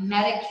of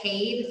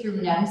Medicaid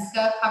through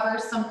NEMSCA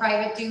covers some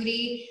private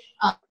duty.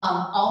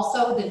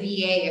 Also the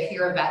VA, if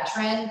you're a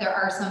veteran, there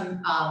are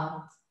some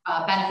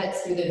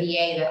benefits through the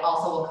VA that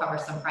also will cover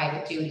some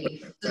private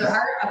duty. So there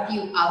are a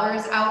few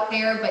others out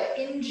there, but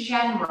in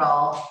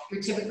general,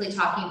 you're typically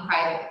talking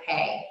private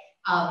pay.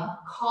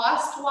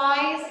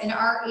 Cost-wise, in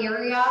our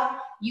area,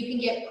 you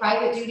can get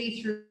private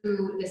duty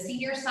through the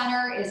senior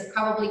center is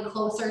probably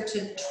closer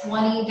to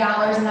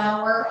 $20 an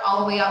hour,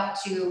 all the way up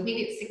to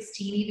maybe it's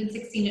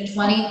 16 to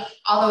 20,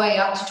 all the way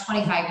up to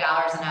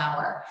 $25 an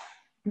hour.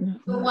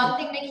 The one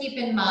thing to keep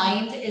in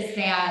mind is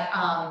that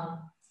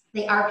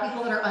they are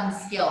people that are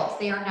unskilled.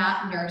 They are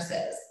not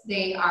nurses.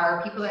 They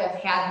are people that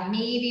have had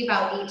maybe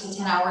about 8 to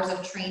 10 hours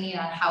of training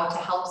on how to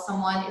help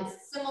someone.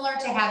 It's similar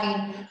to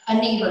having a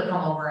neighbor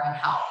come over and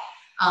help.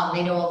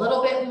 They know a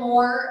little bit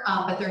more,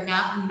 but they're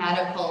not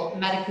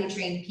medically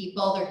trained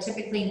people. They're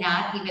typically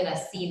not even a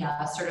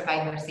CNA, a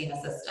certified nursing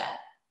assistant.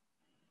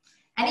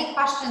 Any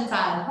questions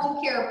on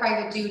home care or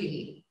private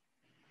duty?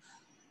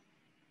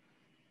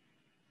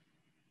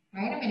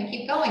 All right, I'm going to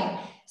keep going.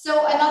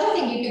 So another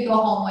thing you could go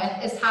home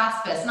with is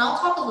hospice, and I'll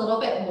talk a little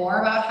bit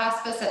more about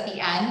hospice at the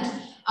end,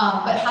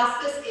 but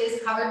hospice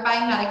is covered by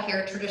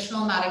Medicare,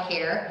 traditional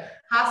Medicare.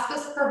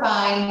 Hospice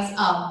provides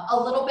a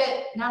little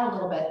bit, not a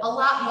little bit, a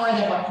lot more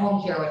than what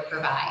home care would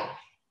provide.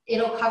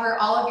 It'll cover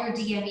all of your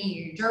DME,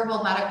 your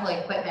durable medical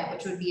equipment,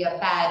 which would be a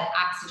bed,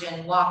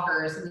 oxygen,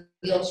 walkers,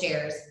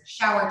 wheelchairs,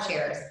 shower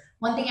chairs.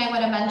 One thing I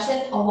want to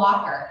mention, a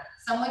walker.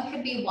 Someone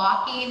could be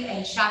walking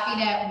and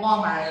shopping at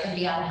Walmart and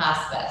be on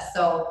hospice.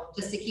 So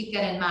just to keep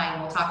that in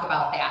mind, we'll talk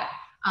about that.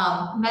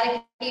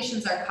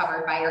 Medications are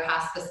covered by your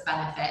hospice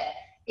benefit.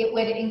 It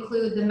would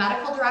include the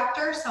medical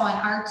director. So on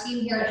our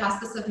team here at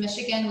Hospice of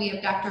Michigan, we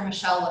have Dr.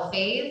 Michelle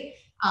Lefebvre,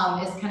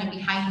 is kind of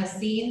behind the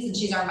scenes, and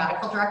she's our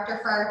medical director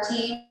for our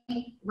team.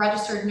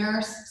 Registered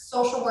nurse,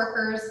 social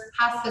workers,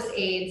 hospice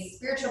aides,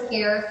 spiritual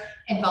care,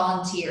 and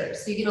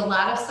volunteers. So you get a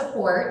lot of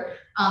support,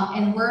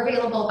 and we're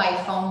available by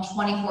phone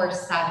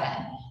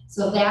 24/7.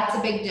 So that's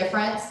a big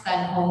difference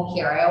than home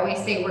care. I always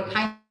say we're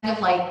kind of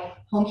like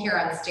home care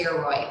on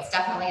steroids,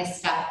 definitely a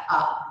step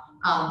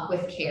up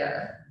with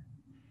care.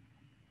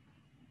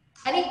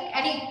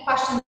 Any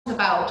questions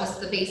about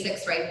just the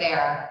basics right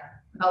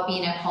there about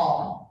being at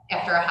home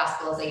after a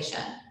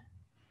hospitalization?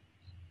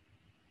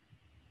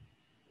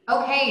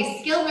 Okay,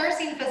 skilled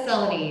nursing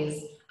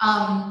facilities.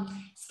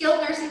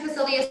 Skilled nursing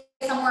facility is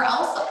somewhere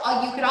else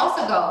you could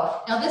also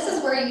go. Now this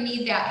is where you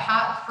need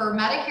that for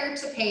Medicare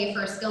to pay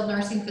for a skilled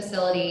nursing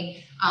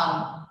facility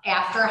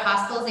after a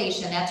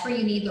hospitalization. That's where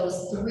you need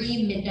those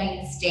 3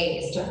 midnight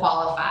stays to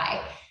qualify.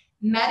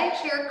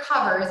 Medicare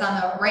covers, on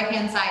the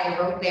right-hand side, I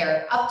wrote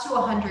there, up to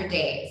 100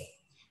 days.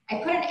 I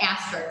put an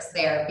asterisk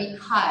there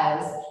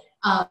because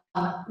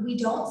we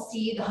don't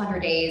see the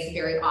 100 days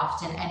very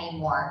often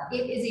anymore.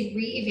 It is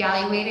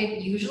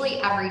reevaluated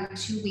usually every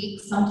 2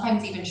 weeks,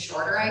 sometimes even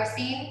shorter, I've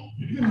seen.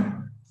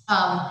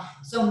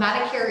 So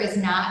Medicare is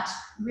not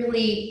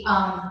really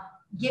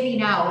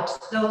giving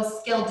out those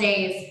skilled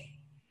days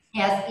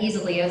as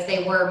easily as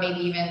they were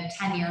maybe even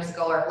 10 years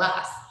ago or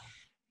less.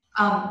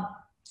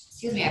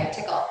 Excuse me, I have a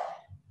tickle.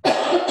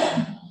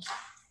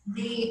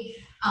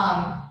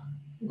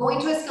 Going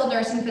to a skilled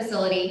nursing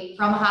facility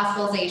from a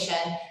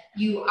hospitalization,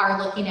 you are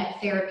looking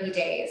at therapy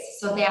days.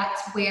 So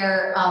that's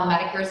where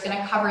Medicare is going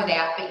to cover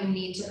that, but you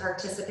need to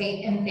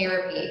participate in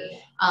therapy.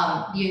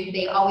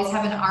 They always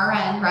have an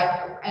RN,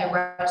 a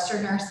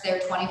registered nurse there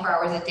 24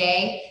 hours a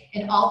day,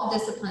 and all the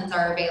disciplines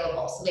are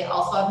available. So they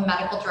also have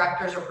medical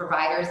directors or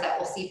providers that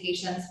will see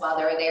patients while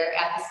they're there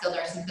at the skilled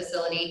nursing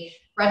facility,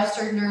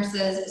 registered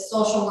nurses,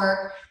 social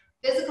work,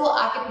 physical,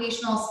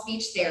 occupational,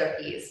 speech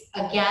therapies.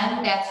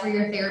 Again, that's where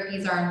your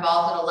therapies are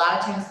involved, and a lot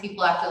of times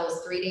people after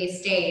those 3-day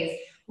stays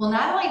will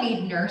not only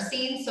need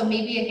nursing, so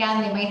maybe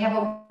again they might have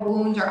a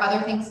wound or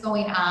other things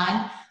going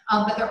on,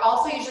 but they're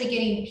also usually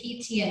getting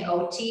PT and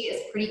OT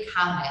is pretty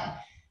common.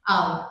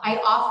 I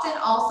often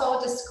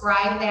also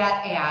describe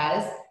that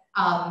as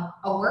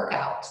a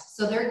workout.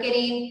 So they're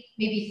getting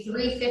maybe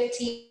 3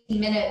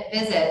 15-minute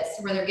visits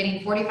where they're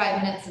getting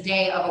 45 minutes a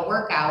day of a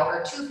workout,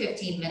 or 2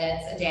 15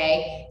 minutes a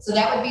day. So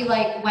that would be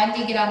like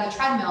Wendy get on the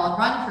treadmill and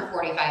run for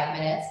 45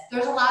 minutes.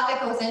 There's a lot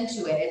that goes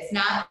into it. It's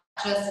not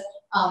just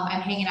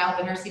I'm hanging out at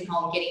the nursing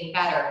home getting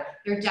better.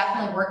 They're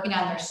definitely working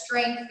on their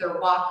strength,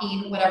 their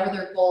walking, whatever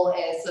their goal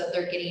is, so that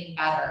they're getting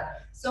better.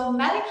 So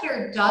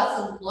Medicare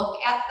does look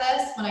at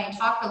this. When I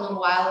talked a little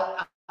while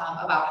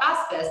about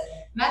hospice,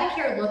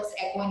 Medicare looks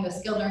at going to a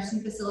skilled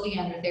nursing facility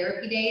under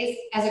therapy days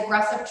as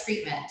aggressive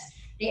treatment.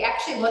 They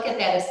actually look at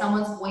that as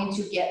someone's going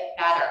to get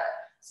better.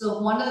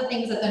 So one of the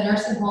things that the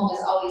nursing home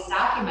is always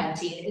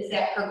documenting is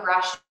that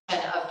progression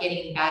of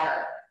getting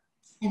better.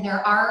 And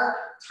there are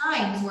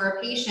times where a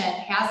patient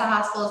has a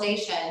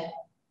hospitalization,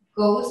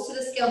 goes to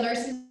the skilled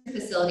nursing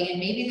facility, and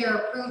maybe they're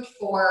approved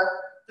for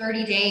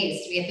 30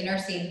 days to be at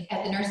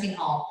the nursing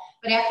home.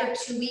 But after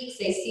 2 weeks,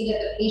 they see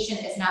that the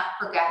patient is not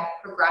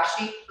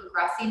progressing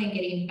and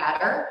getting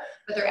better,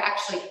 but they're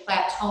actually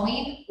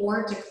plateauing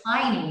or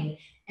declining.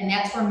 And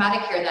that's where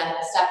Medicare then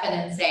will step in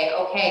and say,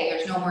 okay,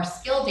 there's no more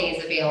skill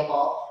days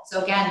available.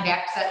 So again,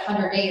 back to that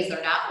 100 days,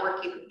 they're not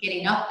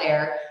getting up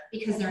there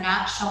because they're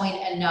not showing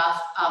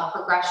enough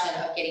progression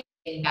of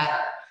getting better.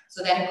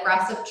 So that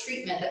aggressive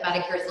treatment that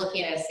Medicare is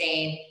looking at is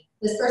saying,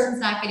 this person's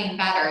not getting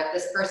better,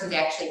 this person's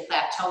actually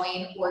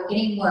plateauing or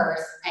getting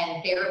worse,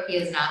 and therapy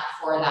is not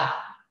for them.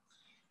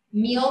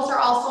 Meals are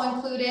also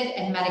included,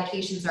 and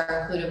medications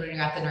are included when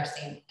you're at the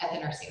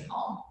nursing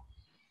home.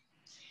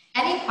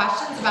 Any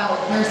questions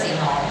about nursing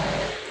home?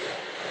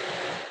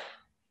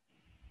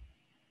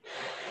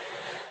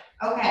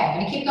 Okay, I'm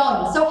gonna keep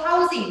going. So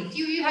housing, a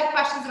few of you had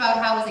questions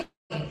about housing.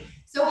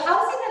 So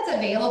housing that's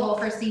available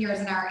for seniors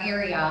in our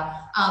area,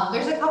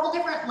 there's a couple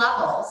different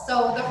levels.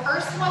 So the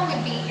first one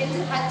would be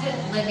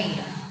independent living.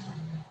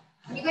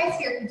 Can you guys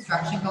hear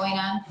construction going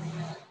on?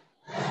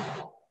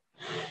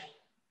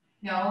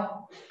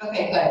 No?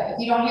 Okay, good. If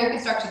you don't hear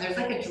construction, there's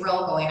like a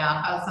drill going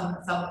on all of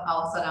a sudden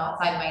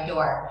outside my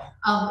door.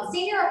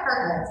 Senior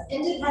apartments,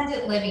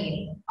 independent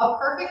living. A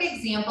perfect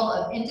example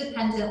of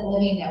independent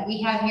living that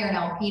we have here in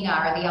Alpena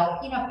are the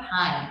Alpena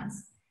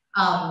Pines.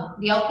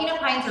 The Alpena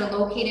Pines are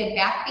located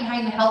back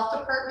behind the health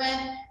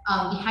department,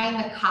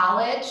 behind the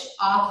college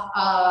off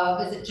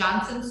of, is it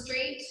Johnson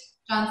Street?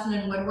 Johnson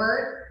and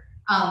Woodward,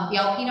 the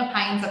Alpena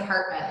Pines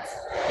apartments.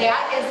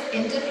 That is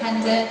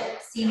independent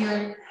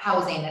senior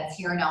housing that's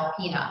here in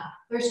Alpena.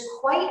 There's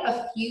quite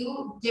a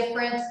few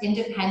different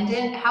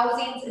independent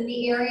housings in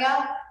the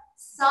area.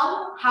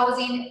 Some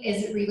housing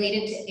is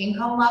related to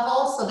income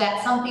level, so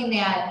that's something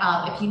that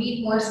if you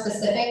need more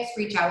specifics,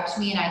 reach out to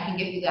me and I can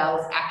give you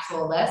those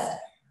actual list.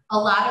 A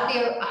lot of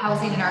the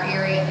housing in our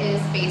area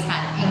is based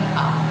on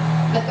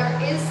income, but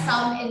there is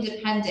some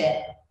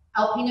independent,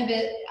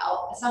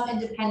 some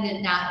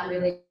independent not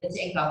related to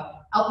income.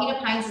 Alpena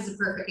Pines is a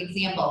perfect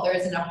example. There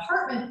is an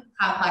apartment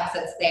complex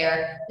that's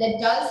there that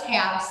does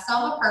have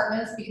some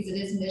apartments, because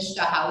it is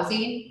Mishta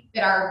housing,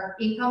 that are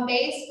income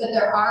based, but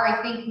there are,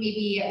 I think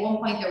maybe at one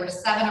point there were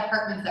 7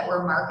 apartments that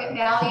were market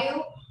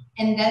value.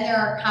 And then there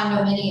are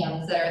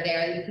condominiums that are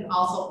there that you can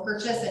also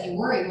purchase, and you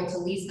were able to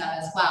lease them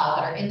as well,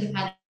 that are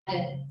independent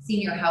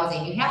senior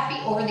housing. You have to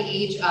be over the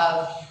age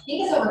of, I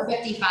think it's over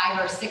 55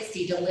 or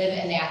 60 to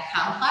live in that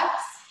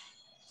complex.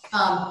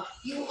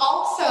 You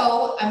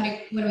also,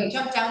 when we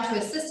jump down to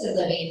assisted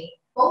living,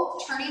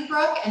 both Turning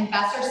Brook and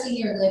Besser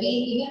Senior Living,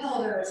 even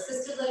though they're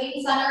assisted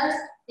living centers,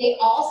 they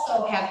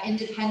also have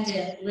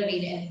independent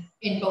living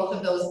in both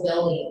of those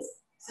buildings.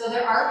 So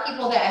there are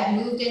people that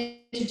have moved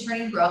into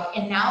Turning Brook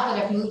and now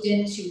that have moved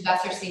into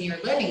Besser Senior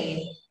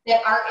Living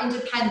that are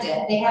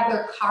independent. They have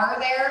their car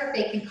there,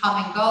 they can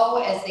come and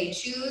go as they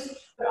choose,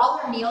 but all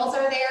their meals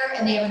are there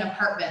and they have an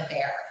apartment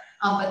there.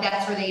 But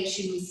that's where they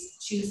choose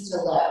to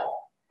live.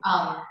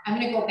 I'm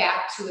going to go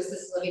back to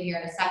assisted living here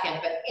in a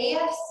second, but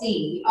AFC,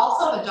 we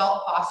also have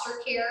adult foster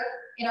care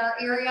in our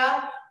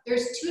area.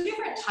 There's 2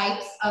 different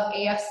types of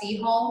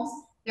AFC homes.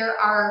 There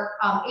are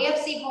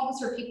AFC homes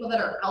for people that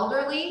are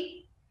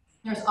elderly.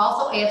 There's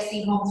also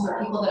AFC homes for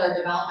people that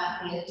are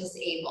developmentally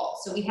disabled.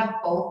 So we have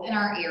both in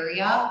our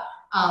area.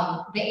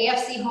 The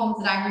AFC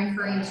homes that I'm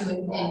referring to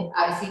and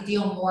obviously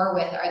deal more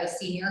with are the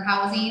senior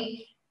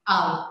housing.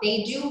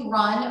 They do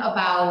run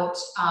about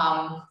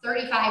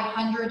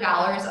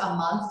 $3,500 a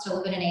month to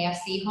live in an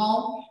AFC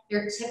home.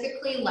 They're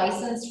typically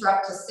licensed for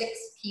up to 6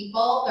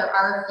 people. There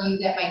are a few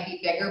that might be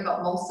bigger,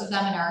 but most of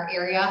them in our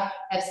area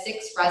have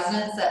 6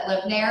 residents that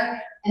live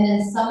there. And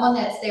then someone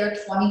that's there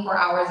 24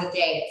 hours a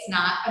day. It's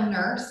not a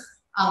nurse,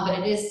 but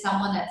it is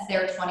someone that's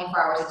there 24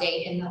 hours a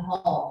day in the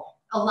home.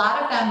 A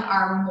lot of them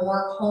are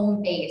more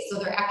home-based, so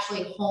they're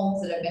actually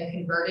homes that have been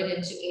converted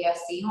into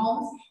AFC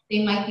homes.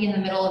 They might be in the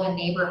middle of a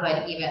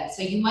neighborhood even,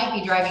 so you might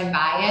be driving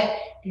by it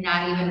and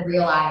not even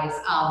realize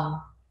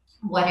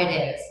what it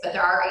is, but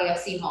there are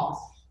AFC homes.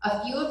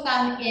 A few of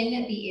them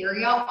in the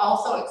area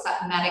also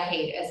accept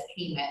Medicaid as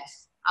payment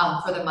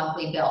for the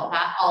monthly bill.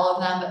 Not all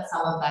of them, but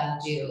some of them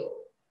do.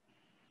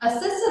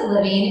 Assisted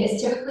living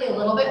is typically a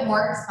little bit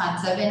more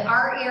expensive. In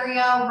our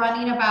area,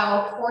 running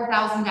about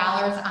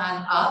 $4,000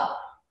 on up.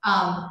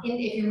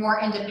 If you're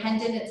more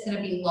independent, it's going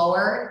to be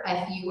lower.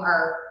 If you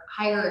are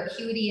higher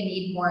acuity and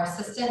need more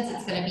assistance,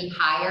 it's going to be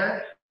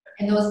higher.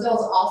 And those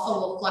bills also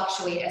will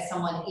fluctuate as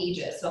someone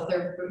ages. So if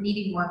they're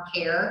needing more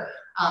care,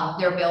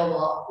 their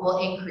bill will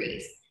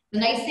increase. The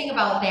nice thing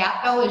about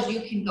that though is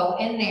you can go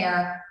in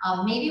there,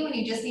 maybe when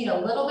you just need a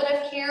little bit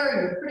of care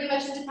or you're pretty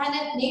much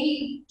independent, maybe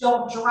you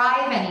don't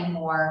drive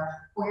anymore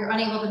or you're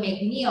unable to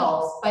make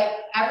meals,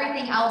 but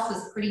everything else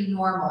is pretty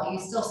normal. You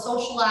still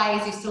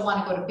socialize, you still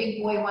want to go to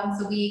Big Boy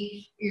once a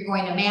week, you're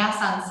going to Mass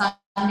on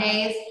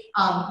Sundays,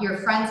 your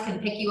friends can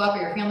pick you up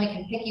or your family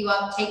can pick you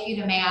up, take you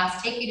to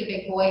Mass, take you to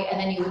Big Boy, and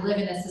then you live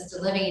in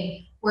assisted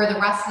living where the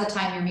rest of the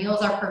time your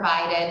meals are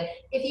provided.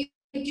 If you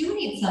do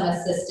need some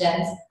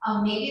assistance,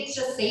 maybe it's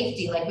just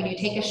safety, like when you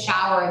take a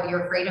shower, if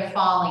you're afraid of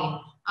falling,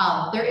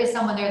 there is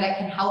someone there that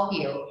can help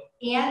you.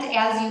 And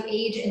as you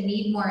age and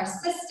need more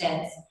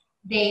assistance,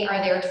 they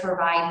are there to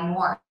provide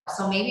more.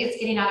 So maybe it's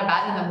getting out of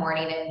bed in the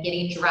morning and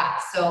getting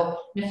dressed. So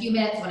in a few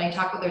minutes when I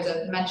talk about, there's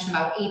a mention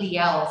about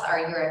ADLs, are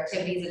your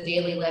activities of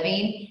daily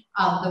living.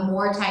 The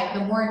more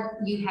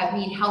you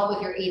need help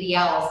with your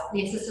ADLs,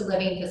 the assisted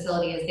living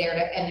facility is there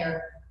to,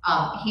 and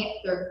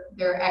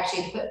they're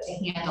actually equipped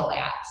to handle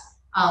that.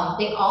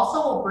 They also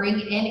will bring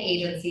in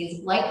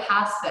agencies like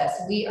hospice.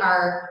 We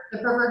are the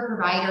preferred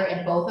provider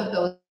in both of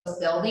those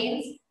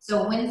buildings.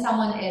 So when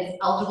someone is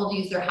eligible to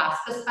use their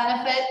hospice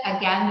benefit,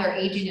 again, they're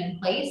aging in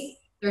place,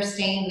 they're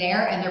staying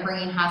there, and they're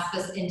bringing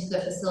hospice into the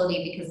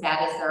facility because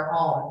that is their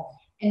home.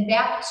 And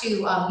back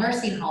to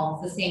nursing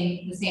homes, the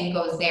same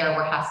goes there,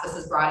 where hospice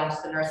is brought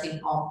into the nursing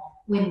home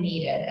when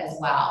needed as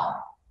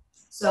well.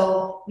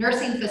 So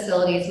nursing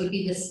facilities would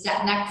be the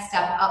next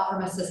step up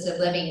from assisted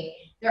living.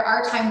 There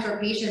are times where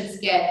patients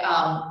get,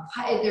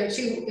 their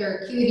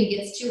acuity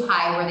gets too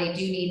high where they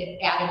do need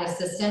added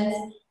assistance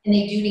and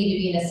they do need to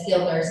be in a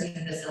skilled nursing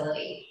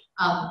facility.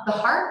 The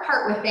hard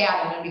part with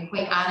that, I'm going to be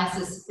quite honest,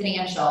 is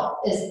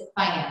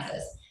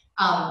finances.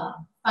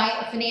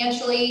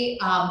 Financially,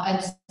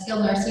 a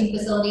skilled nursing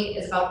facility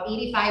is about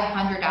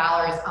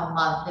 $8,500 a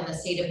month in the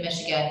state of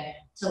Michigan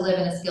to live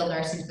in a skilled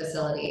nursing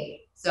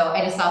facility. So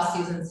I just saw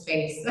Susan's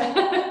face.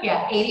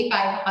 Yeah,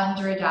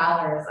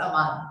 $8,500 a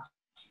month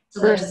to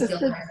live in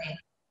skilled nursing.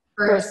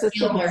 For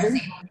skilled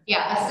nursing.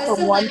 Yeah,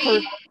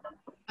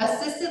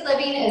 assisted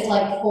living is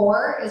like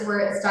 4 is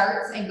where it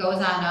starts and goes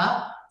on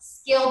up.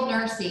 Skilled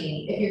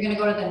nursing, if you're going to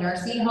go to the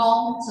nursing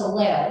home to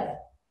live,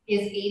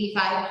 is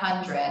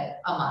 $8,500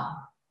 a month.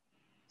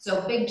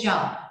 So big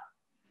jump.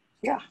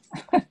 Yeah.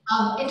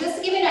 And just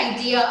to give you an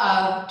idea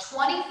of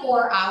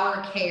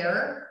 24-hour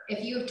care,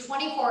 if you have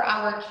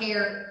 24-hour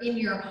care in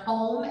your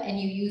home and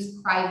you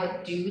use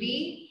private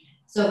duty,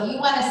 so if you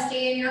want to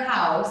stay in your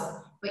house,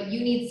 but you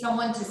need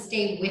someone to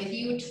stay with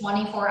you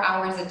 24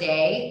 hours a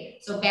day,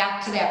 so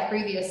back to that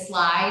previous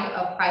slide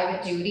of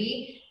private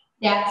duty,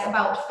 that's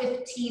about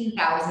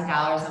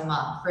 $15,000 a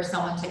month for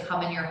someone to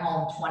come in your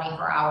home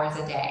 24 hours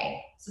a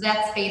day. So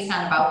that's based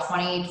on about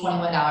 $20,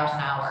 $21 an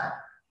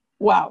hour.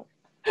 Wow.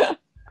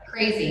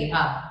 Crazy,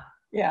 huh?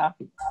 Yeah.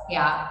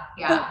 Yeah,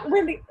 yeah. So,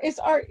 Wendy, is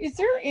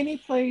there any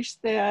place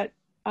that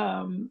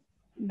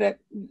that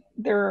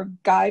there are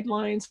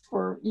guidelines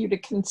for you to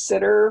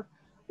consider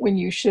when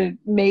you should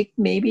make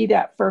maybe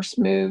that first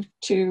move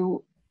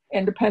to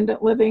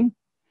independent living?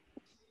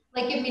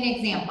 Like, give me an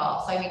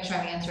example so I make sure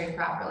I'm answering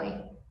properly.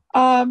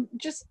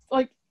 Just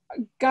like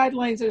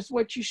guidelines is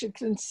what you should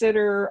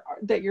consider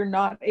that you're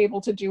not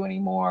able to do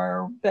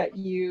anymore, that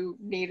you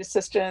need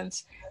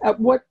assistance. At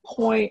what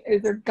point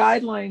is there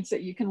guidelines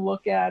that you can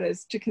look at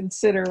as to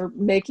consider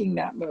making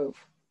that move?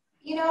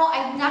 You know,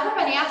 I've never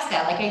been asked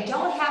that. Like, I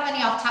don't have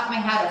any off the top of my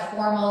head, a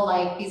formal,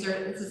 like, this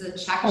is a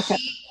check sheet.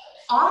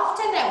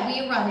 Often that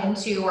we run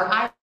into, or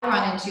I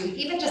run into,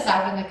 even just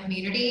out in the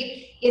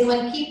community, is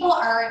when people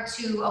are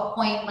to a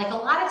point, like a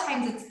lot of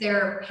times it's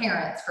their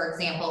parents, for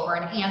example, or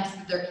an aunt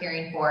that they're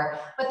caring for,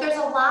 but there's a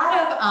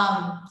lot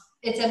of,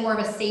 it's a more of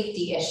a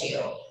safety issue.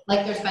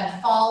 Like there's been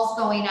falls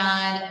going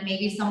on,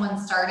 maybe someone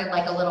started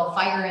like a little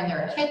fire in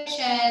their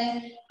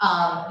kitchen,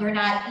 they're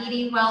not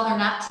eating well, they're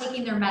not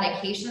taking their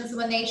medications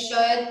when they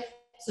should.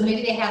 So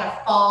maybe they had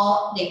a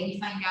fall, we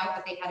find out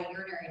that they had a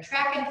urinary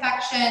tract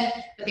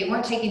infection, but they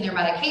weren't taking their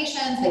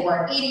medications, they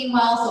weren't eating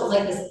well, so it was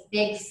like this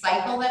big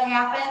cycle that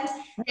happened.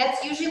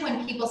 That's usually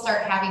when people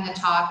start having the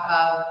talk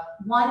of,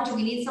 one, do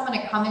we need someone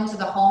to come into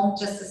the home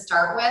just to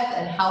start with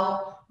and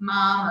help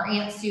mom or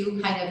Aunt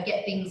Sue kind of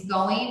get things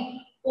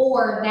going?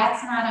 Or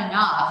that's not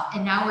enough,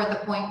 and now we're at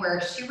the point where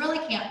she really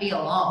can't be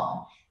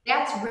alone.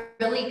 That's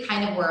really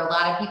kind of where a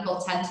lot of people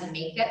tend to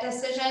make that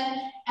decision.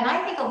 And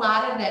I think a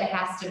lot of that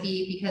has to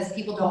be because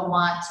people don't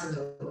want to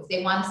move.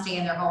 They want to stay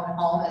in their own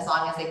home as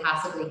long as they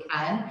possibly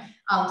can.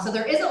 So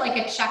there isn't like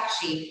a check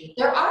sheet.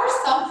 There are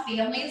some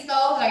families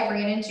though that I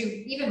ran into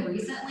even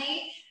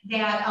recently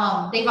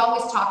that they've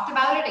always talked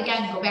about it.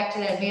 Again, go back to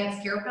the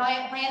advanced care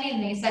planning,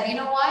 and they said, you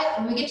know what,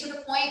 when we get to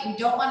the point, we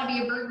don't want to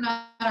be a burden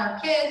on our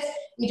kids.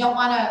 We don't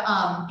want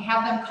to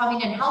have them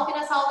coming and helping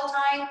us all the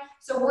time.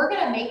 So we're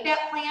going to make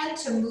that plan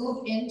to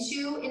move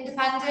into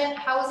independent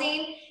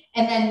housing.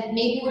 And then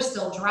maybe we're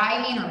still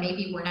driving, or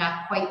maybe we're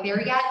not quite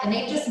there yet. And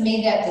they've just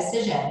made that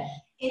decision.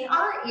 In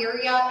our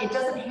area, it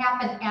doesn't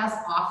happen as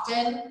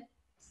often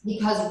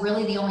because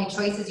really the only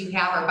choices you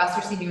have are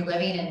Buster Senior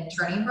Living and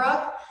Turning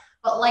Brook.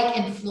 But like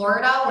in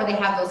Florida, where they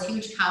have those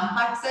huge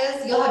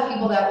complexes, you'll have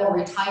people that will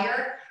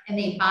retire and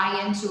they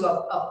buy into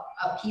a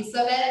piece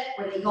of it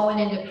where they go in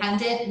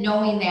independent,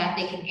 knowing that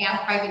they can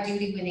add private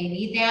duty when they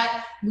need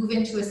that, move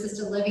into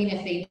assisted living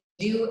if they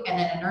do, and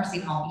then a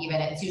nursing home even.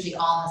 It's usually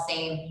all on the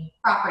same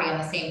property, on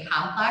the same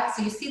complex.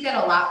 So you see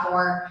that a lot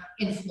more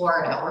in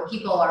Florida, where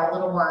people are a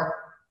little more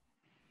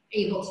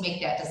able to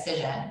make that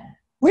decision.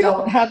 We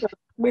don't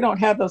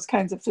have those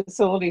kinds of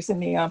facilities in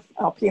the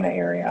Alpena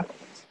area.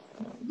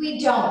 We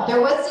don't.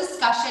 There was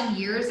discussion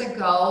years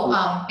ago,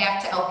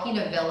 back to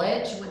Alpena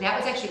Village. That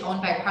was actually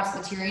owned by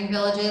Presbyterian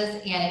Villages,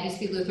 and it used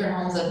to be Lutheran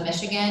Homes of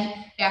Michigan.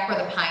 Back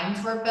where the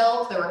Pines were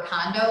built, there were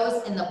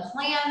condos, and the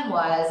plan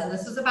was, and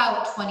this was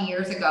about 20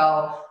 years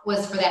ago,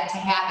 was for that to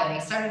happen.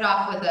 They started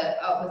off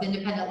with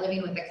independent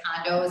living with the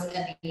condos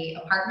and the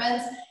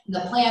apartments, and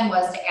the plan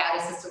was to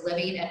add assisted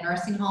living and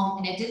nursing home,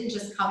 and it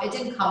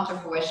didn't come to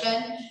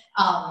fruition.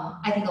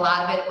 I think a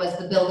lot of it was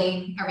the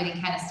building,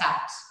 everything kind of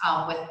stopped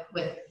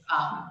with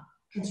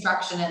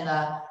construction, and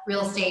the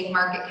real estate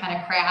market kind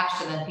of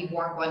crashed, and then people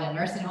weren't going to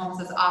nursing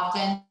homes as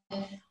often.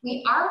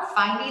 We are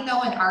finding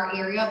though in our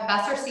area,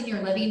 Besser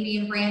Senior Living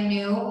being brand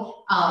new,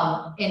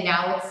 and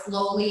now it's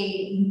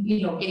slowly,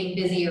 getting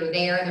busier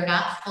there. They're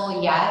not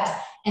full yet.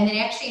 And then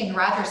actually in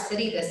Rogers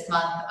City this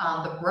month,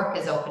 the Brook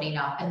is opening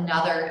up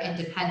another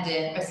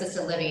independent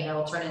assisted living. It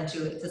will turn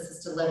into its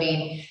assisted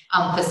living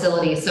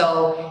facility.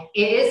 So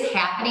it is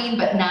happening,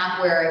 but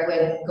not where it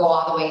would go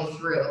all the way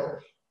through.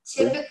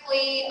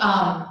 Typically,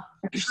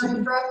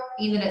 Turning Brook,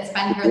 being that it's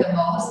been here the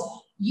most,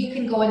 you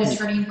can go into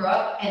Turning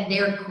Brook and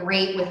they're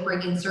great with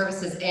bringing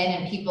services in,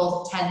 and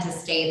people tend to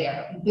stay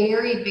there.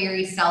 Very,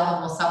 very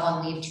seldom will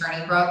someone leave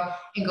Turning Brook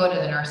and go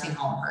to the nursing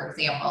home, for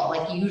example.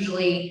 Like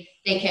usually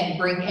they can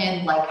bring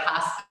in like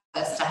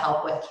hospice to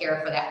help with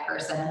care for that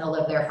person, and they'll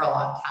live there for a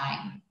long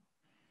time.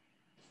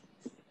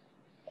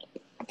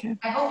 Okay.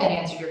 I hope that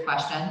answered your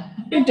question.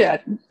 You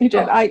did. You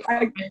did.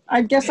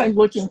 I guess I'm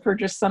looking for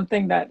just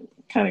something that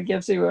kind of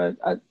gives you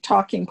a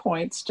talking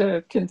points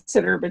to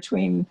consider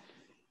between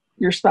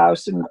your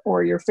spouse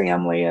or your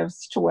family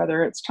as to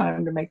whether it's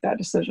time to make that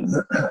decision.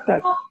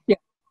 Yeah.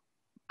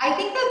 I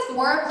think that's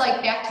more of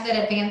like back to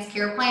that advanced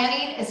care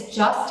planning is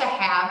just to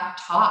have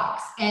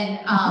talks. And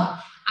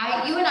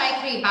you and I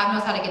can meet, Bob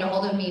knows how to get a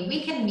hold of me.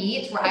 We can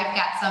meet where I've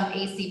got some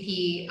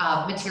ACP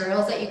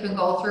materials that you can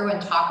go through and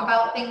talk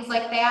about things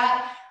like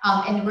that.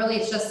 And really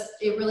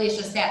it really is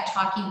just that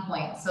talking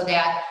point, so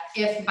that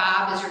if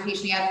Bob is your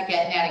patient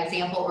advocate in that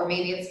example, or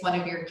maybe it's one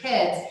of your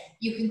kids,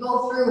 you can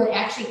go through and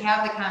actually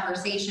have the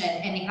conversation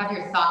and you have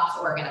your thoughts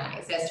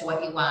organized as to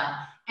what you want.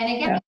 And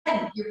again,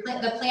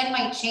 the plan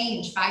might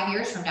change 5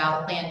 years from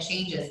now, the plan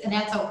changes, and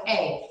that's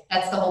okay.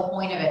 That's the whole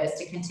point of it, is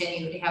to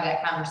continue to have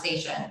that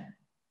conversation.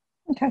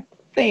 Okay,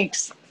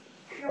 thanks.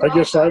 I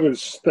guess I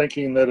was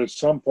thinking that at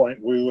some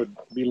point we would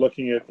be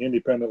looking at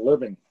independent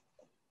living,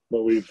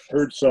 but we've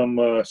heard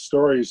some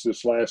stories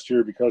this last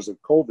year because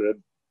of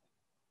COVID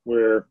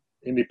where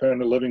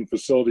independent living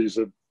facilities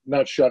have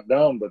not shut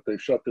down, but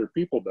they've shut their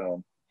people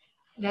down.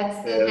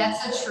 That's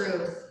the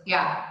truth.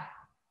 Yeah.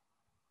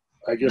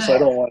 I guess I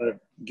don't want to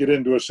get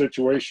into a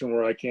situation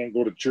where I can't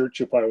go to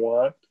church if I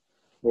want,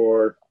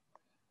 or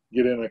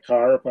get in a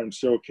car if I'm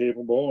still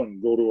capable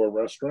and go to a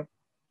restaurant.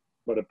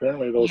 But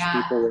apparently those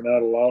people were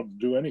not allowed to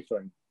do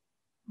anything.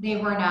 They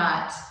were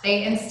not.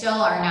 They and still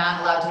are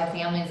not allowed to have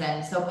families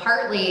in. So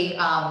partly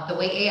the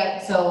way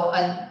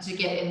to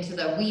get into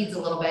the weeds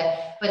a little bit,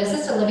 but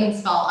assisted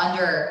livings fall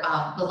under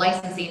the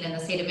licensing in the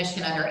state of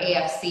Michigan under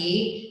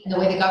AFC, and the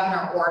way the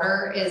governor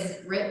order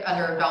is written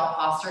under adult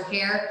foster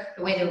care,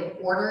 the way the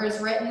order is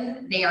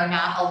written, they are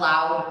not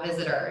allowed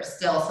visitors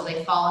still. So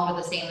they fall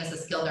under the same as the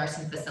skilled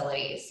nursing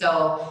facilities.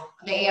 So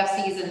the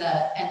AFCs and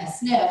the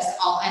SNFs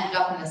all ended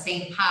up in the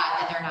same pot,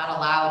 and they're not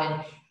allowed.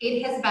 And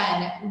it has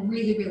been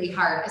really, really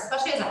hard,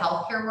 especially as a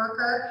healthcare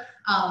worker,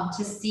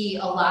 to see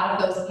a lot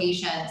of those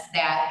patients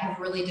that have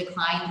really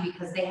declined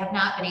because they have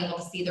not been able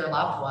to see their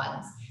loved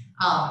ones,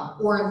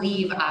 or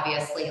leave,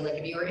 obviously. Like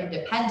if you were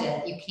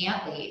independent, you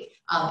can't leave.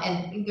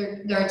 And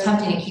they're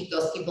attempting to keep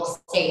those people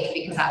safe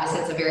because obviously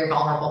it's a very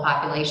vulnerable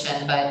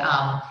population, but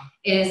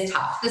it is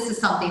tough. This is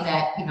something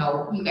that,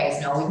 you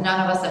guys know,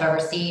 none of us have ever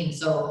seen.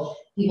 So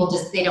people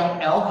they don't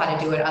know how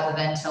to do it other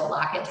than to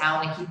lock it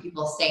down and keep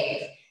people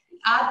safe.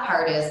 Odd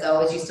part is,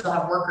 though, is you still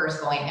have workers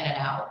going in and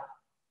out.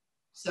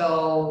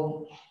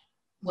 So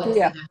what's the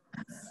difference?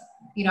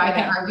 I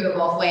can argue it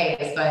both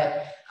ways,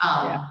 but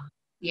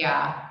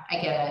yeah, I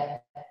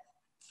get it.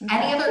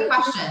 Any other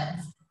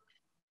questions?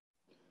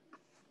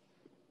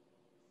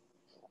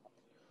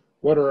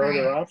 What are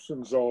other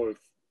options, though, if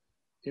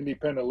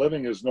independent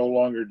living is no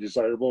longer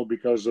desirable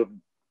because of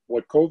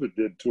what COVID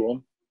did to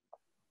them?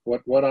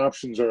 What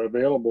options are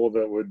available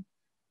that would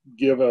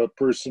give a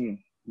person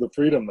the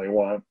freedom they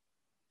want?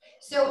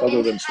 So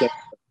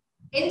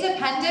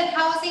independent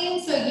housing,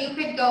 so you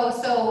could go,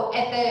 so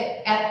at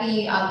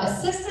the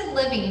assisted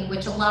living,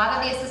 which a lot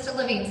of the assisted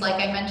livings, like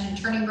I mentioned,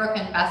 Turning Brook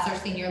and Besser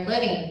Senior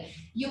Living,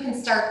 you can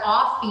start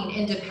off being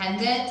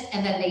independent,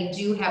 and then they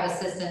do have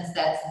assistance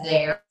that's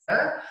there.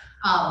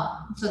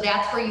 So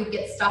that's where you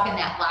get stuck in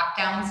that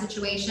lockdown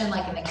situation,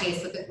 like in the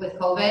case with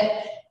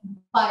COVID.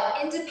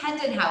 But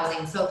independent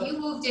housing, so if you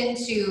moved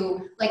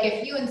into, like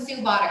if you and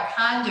Sue bought a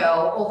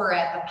condo over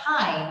at the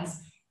Pines,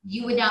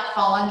 you would not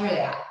fall under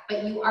that,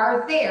 but you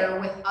are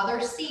there with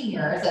other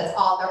seniors. That's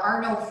all. There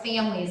are no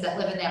families that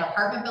live in that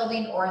apartment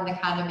building or in the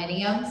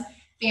condominiums.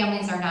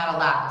 Families are not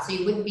allowed. So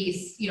you wouldn't be,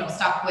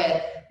 stuck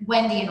with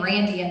Wendy and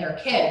Randy and their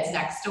kids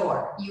next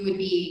door. You would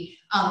be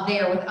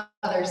there with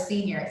other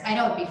seniors. I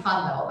know it'd be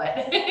fun though, but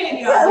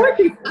yeah, it would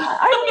be.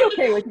 I'd be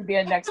okay with you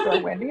being next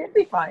door, Wendy. It'd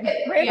be fine.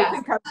 Randy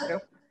can come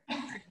too.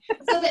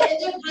 So the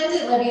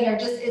independent living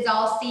is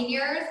all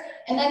seniors,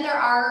 and then there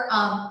are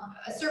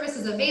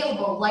services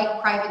available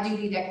like private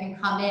duty that can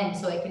come in,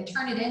 so it can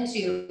turn it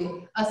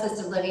into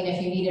assisted living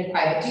if you needed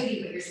private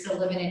duty, but you're still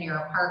living in your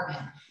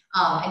apartment,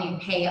 and you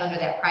pay under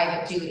that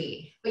private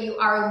duty, but you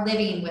are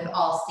living with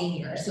all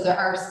seniors. So there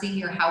are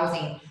senior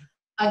housing.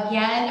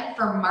 Again,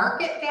 for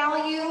market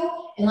value,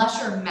 unless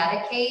you're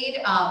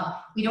Medicaid,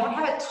 we don't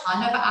have a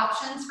ton of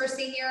options for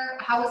senior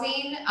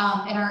housing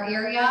in our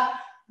area,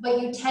 but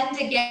you tend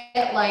to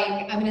get,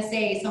 like, I'm going to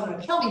say someone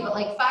would kill me, but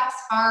like Fox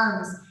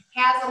Farms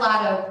has a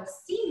lot of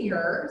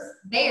seniors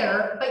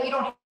there, but you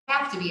don't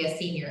have to be a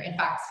senior in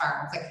Fox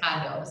Farms, like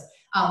condos,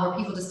 where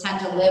people just tend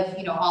to live,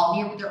 all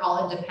near, they're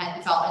all independent,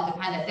 it's all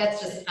independent.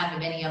 That's just a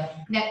condominium.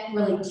 And that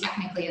really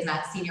technically is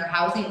not senior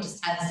housing. It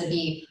just tends to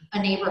be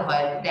a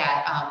neighborhood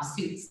that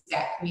suits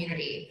that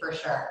community for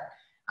sure.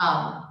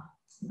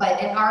 But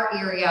in our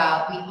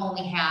area, we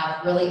only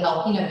have really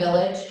Alpena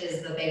Village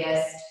is the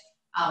biggest,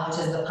 which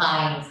is the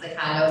Pines, the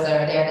condos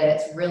that are there, that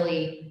it's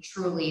really,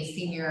 truly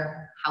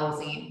senior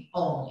housing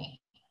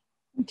only.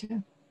 Okay.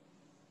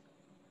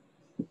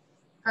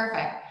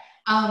 Perfect.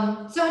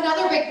 So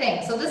another big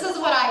thing, so this is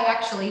what I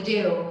actually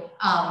do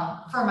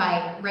for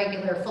my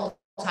regular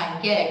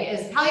full-time gig,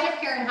 is palliative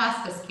care and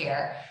hospice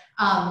care.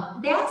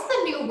 That's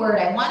the new word.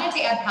 I wanted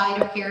to add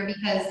palliative care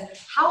because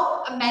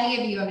how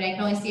many of you, I mean, I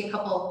can only see a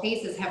couple of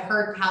faces, have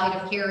heard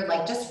palliative care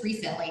like just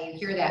recently. You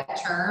hear that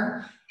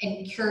term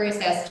and curious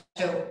as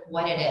to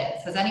what it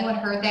is. Has anyone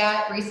heard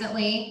that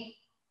recently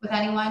with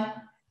anyone?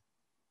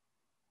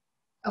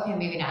 Okay,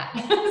 maybe not.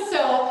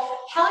 So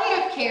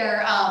palliative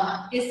care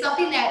is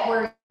something that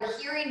we're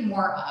hearing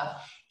more of.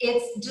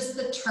 It's just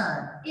the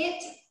term.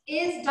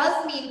 It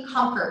does mean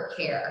comfort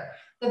care.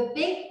 The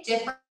big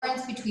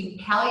difference between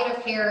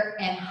palliative care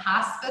and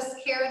hospice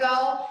care,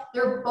 though,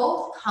 they're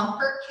both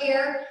comfort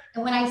care.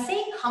 And when I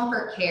say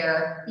comfort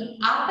care, the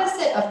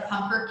opposite of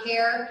comfort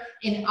care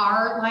in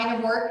our line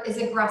of work is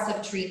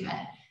aggressive treatment.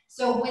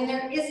 So when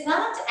there is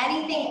not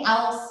anything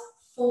else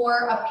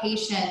for a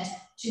patient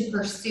to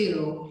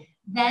pursue,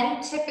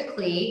 then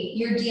typically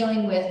you're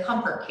dealing with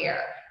comfort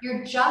care.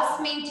 You're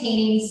just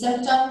maintaining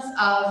symptoms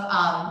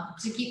of,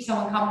 to keep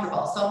someone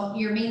comfortable. So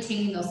you're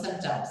maintaining those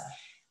symptoms.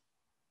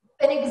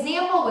 An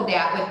example with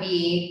that would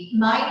be,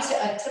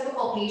 a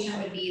typical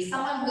patient would be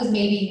someone who's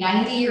maybe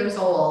 90 years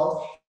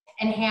old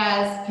and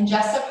has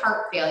congestive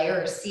heart failure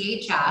or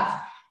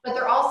CHF, but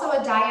they're also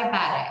a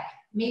diabetic.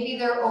 Maybe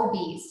they're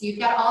obese. You've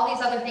got all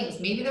these other things.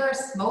 Maybe they're a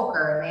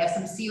smoker and they have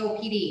some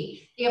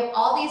COPD. They have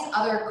all these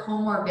other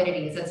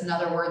comorbidities. That's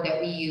another word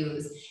that we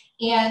use.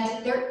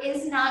 And there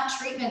is not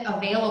treatment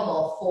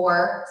available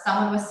for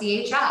someone with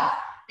CHF.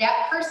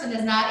 That person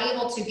is not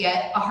able to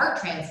get a heart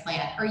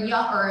transplant or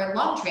a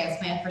lung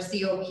transplant for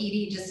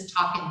COPD, just to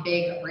talk in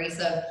big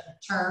abrasive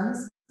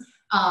terms.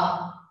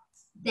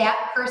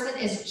 That person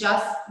is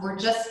we're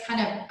just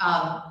kind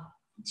of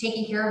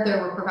taking care of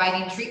we're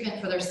providing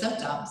treatment for their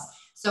symptoms.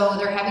 So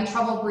they're having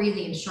trouble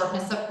breathing,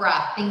 shortness of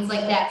breath, things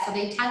like that. So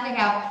they tend to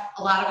have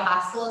a lot of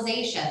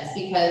hospitalizations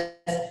because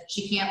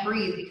she can't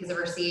breathe because of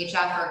her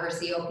CHF or her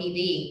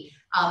COPD.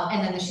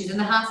 And then she's in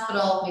the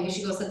hospital, maybe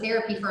she goes to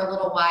therapy for a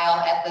little while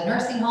at the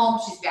nursing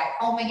home, she's back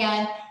home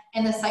again,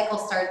 and the cycle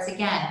starts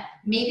again.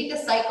 Maybe the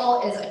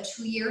cycle is a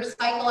 2-year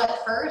cycle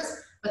at first,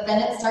 but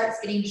then it starts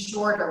getting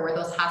shorter where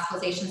those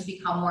hospitalizations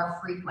become more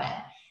frequent.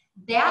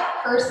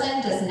 That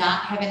person does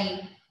not have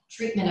any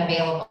treatment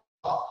available.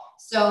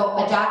 So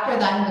a doctor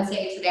then would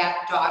say to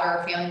that daughter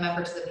or family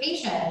member, to the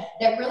patient,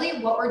 that really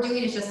what we're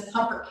doing is just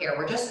comfort care.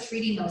 We're just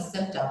treating those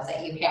symptoms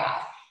that you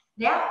have.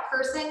 That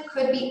person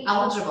could be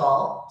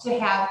eligible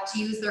to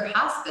use their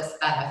hospice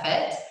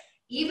benefit,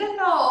 even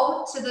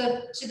though to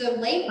the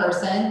lay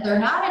person, they're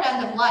not at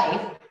end of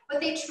life,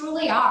 but they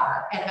truly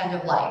are at end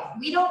of life.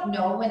 We don't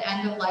know when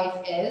end of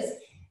life is.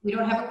 We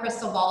don't have a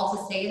crystal ball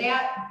to say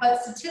that,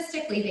 but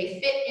statistically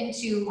they fit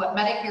into what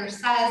Medicare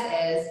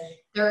says is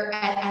they're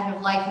at end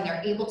of life and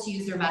they're able to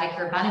use their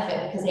Medicare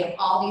benefit because they have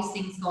all these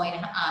things going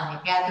on.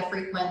 They've had the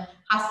frequent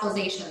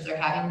hospitalizations, they're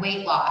having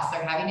weight loss,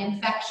 they're having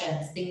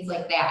infections, things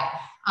like that.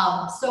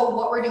 So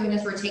what we're doing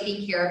is we're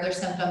taking care of their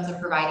symptoms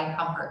and providing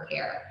comfort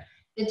care.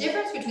 The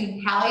difference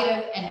between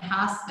palliative and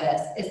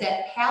hospice is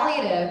that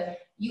palliative,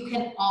 you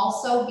can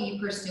also be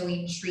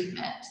pursuing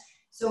treatment.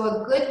 So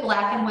a good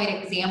black and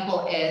white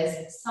example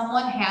is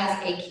someone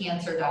has a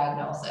cancer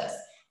diagnosis.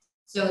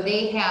 So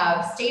they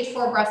have stage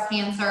 4 breast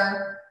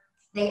cancer,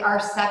 they are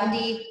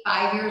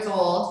 75 years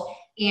old,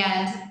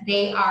 and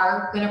they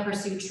are going to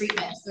pursue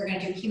treatment. So they're going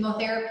to do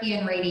chemotherapy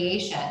and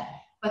radiation,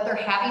 but they're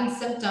having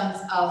symptoms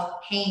of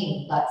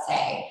pain, let's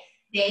say.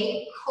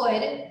 They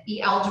could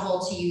be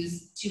eligible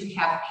to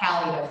have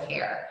palliative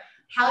care.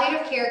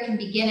 Palliative care can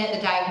begin at the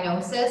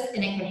diagnosis,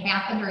 and it can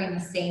happen during the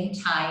same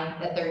time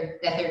that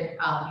they're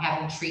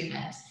having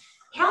treatment.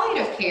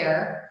 Palliative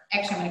care,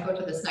 actually I'm going to go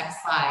to this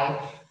next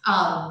slide,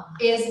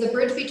 is the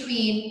bridge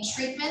between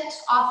treatment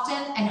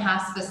often and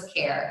hospice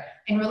care.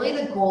 And really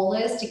the goal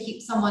is to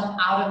keep someone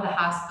out of the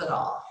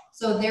hospital.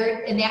 So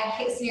they're, in that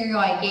case scenario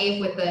I gave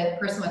with the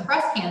person with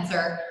breast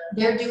cancer,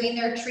 they're doing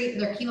their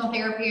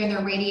chemotherapy and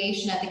their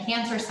radiation at the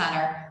cancer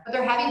center, but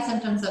they're having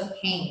symptoms of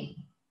pain.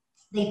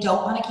 They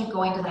don't want to keep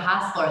going to the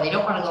hospital, or they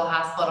don't want to go to the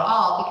hospital at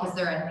all because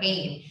they're in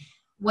pain.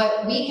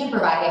 What we can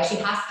provide,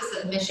 actually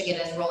Hospice of Michigan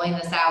is rolling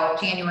this out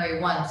January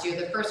 1, so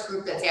you're the first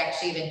group that's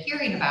actually been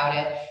hearing about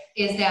it,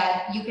 is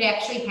that you could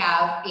actually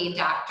have a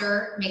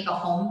doctor make a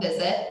home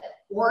visit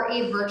or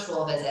a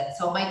virtual visit.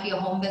 So it might be a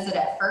home visit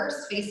at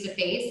first,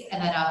 face-to-face,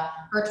 and then a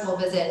virtual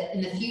visit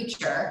in the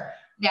future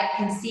that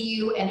can see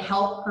you and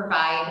help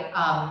provide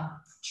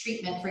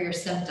treatment for your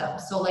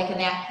symptoms. So like in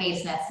that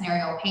case, in that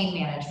scenario, pain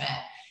management.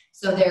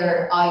 So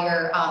all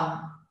your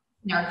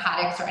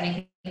narcotics or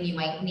anything you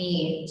might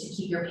need to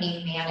keep your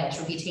pain managed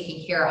will be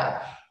taken care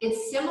of.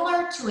 It's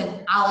similar to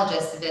an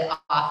allergist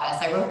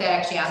office. I wrote that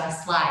actually on the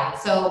slide.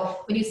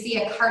 So when you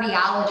see a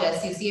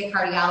cardiologist, you see a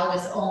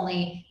cardiologist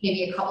only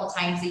maybe a couple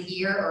times a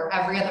year or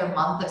every other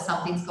month if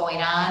something's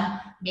going on,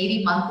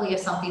 maybe monthly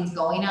if something's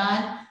going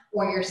on,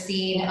 or you're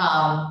seeing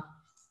a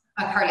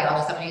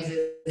cardiologist, I'm going to use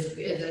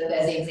it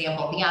as an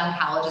example. The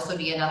oncologist would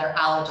be another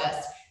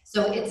allergist.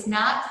 So it's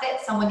not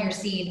that someone you're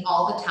seeing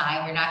all the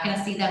time. You're not going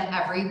to see them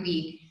every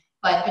week.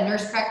 But a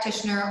nurse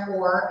practitioner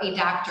or a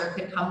doctor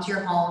could come to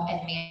your home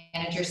and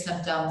manage your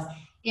symptoms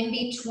in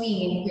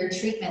between your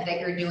treatment that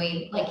you're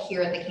doing, like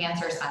here at the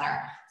cancer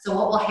center. So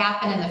what will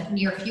happen in the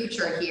near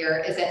future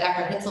here is that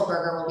Dr.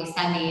 Hitzelberger will be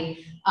sending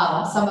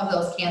some of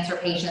those cancer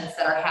patients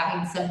that are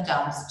having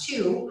symptoms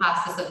to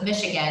Hospice of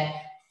Michigan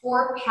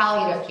for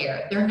palliative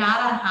care. They're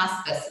not on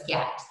hospice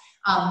yet.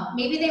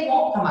 Maybe they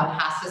won't come on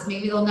hospice,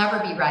 maybe they'll never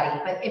be ready,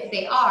 but if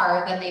they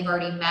are, then they've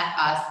already met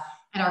us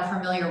and are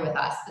familiar with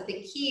us. But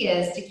the key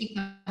is to keep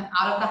them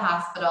out of the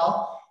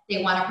hospital.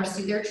 They want to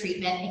pursue their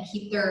treatment and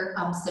keep their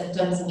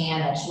symptoms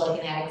managed, like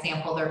in that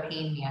example, their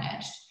pain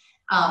managed.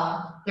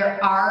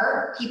 There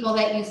are people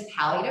that use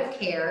palliative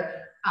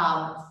care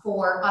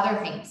for other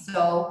things.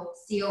 So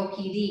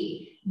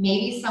COPD,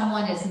 maybe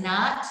someone is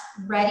not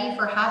ready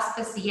for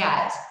hospice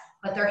yet,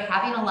 but they're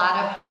having a lot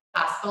of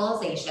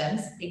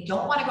hospitalizations. They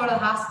don't want to go to the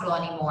hospital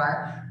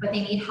anymore, but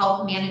they need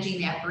help managing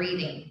that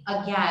breathing.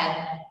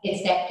 Again,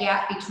 it's that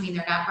gap between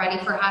they're not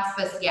ready for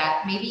hospice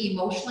yet, maybe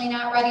emotionally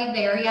not ready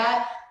there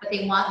yet, but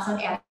they want some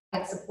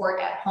added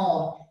support at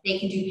home. They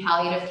can do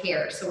palliative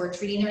care. So we're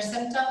treating their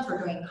symptoms,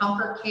 we're doing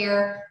comfort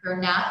care. They're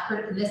not,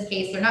 in this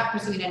case, they're not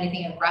pursuing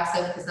anything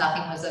aggressive because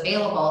nothing was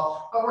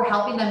available, but we're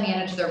helping them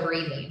manage their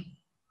breathing.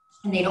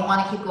 And they don't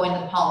want to keep going to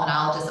the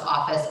pulmonologist's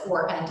office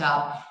or end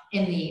up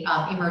in the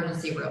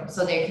emergency room.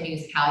 So they can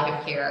use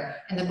palliative care.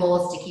 And the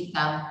goal is to keep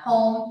them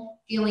home,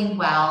 feeling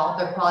well,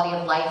 their quality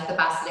of life the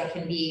best that it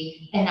can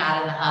be, and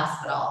not in the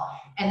hospital.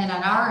 And then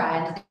on our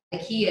end, the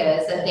key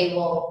is that they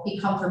will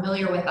become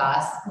familiar with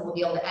us and we'll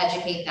be able to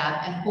educate them,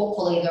 and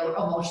hopefully they're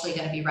emotionally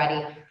going to be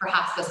ready for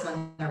hospice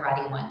when they're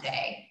ready one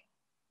day.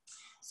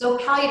 So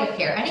palliative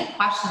care, any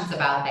questions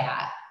about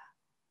that?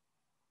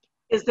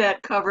 Is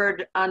that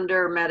covered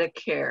under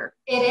Medicare?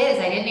 It is.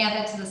 I didn't add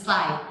that to the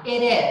slide.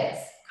 It is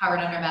covered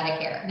under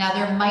Medicare. Now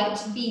there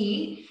might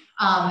be,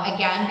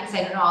 again, because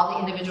I don't know all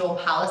the individual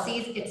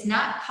policies, it's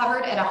not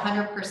covered at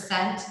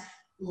 100%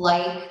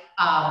 like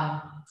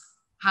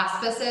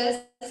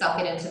hospices, so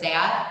I'll get into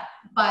that.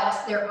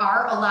 But there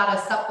are a lot of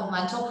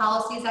supplemental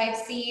policies I've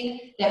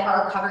seen that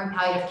are covering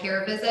palliative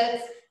care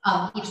visits.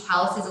 Each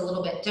policy is a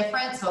little bit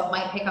different, so it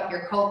might pick up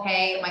your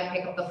copay, it might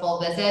pick up the full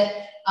visit,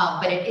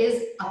 but it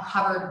is a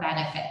covered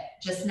benefit,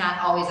 just not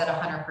always at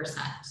 100%.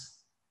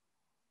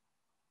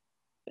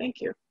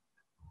 Thank you.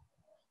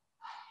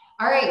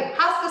 All right,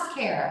 hospice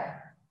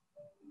care,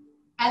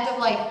 end of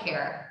life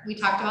care. We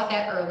talked about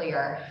that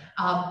earlier.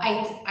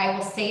 I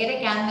will say it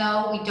again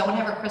though, we don't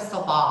have a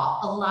crystal ball.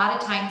 A lot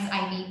of times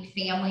I meet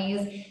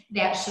families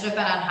that should have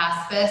been on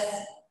hospice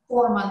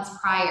 4 months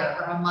prior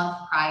or a month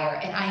prior,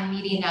 and I'm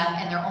meeting them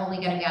and they're only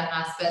going to be on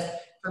hospice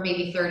for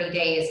maybe 30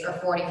 days or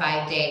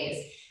 45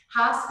 days.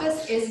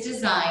 Hospice is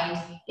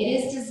designed, it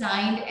is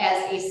designed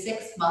as a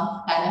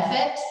 6-month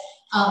benefit.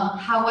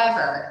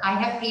 However, I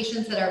have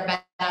patients that are been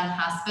on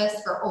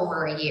hospice for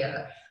over a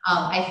year.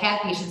 I've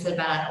had patients that have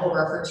been on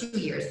over for 2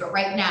 years, but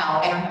right now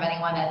I don't have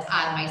anyone that's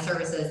on my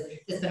services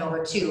that's been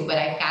over 2, but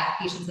I've had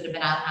patients that have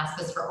been on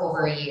hospice for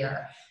over a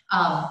year.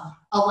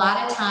 A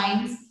lot of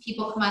times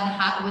people come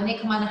on when they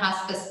come on the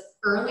hospice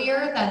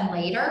earlier than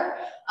later,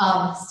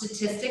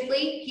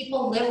 statistically,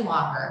 people live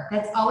longer.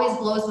 That always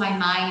blows my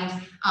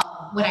mind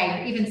when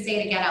I even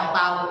say it again out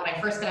loud. When I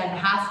first got into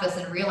hospice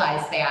and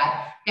realized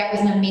that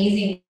was an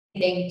amazing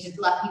thing to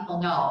let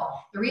people know.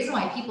 The reason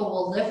why people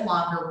will live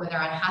longer when they're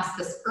on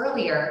hospice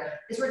earlier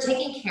is we're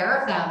taking care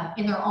of them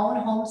in their own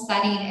home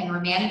setting and we're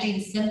managing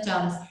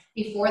symptoms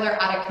before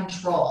they're out of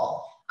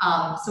control.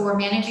 So we're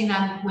managing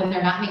them when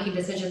they're not making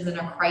decisions in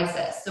a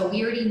crisis. So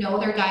we already know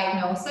their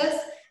diagnosis.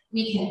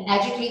 We can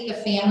educate the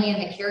family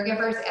and the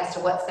caregivers as to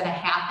what's going to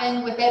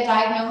happen with that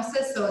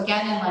diagnosis. So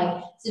again, in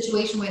like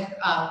situation with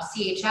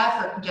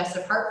CHF or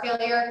congestive heart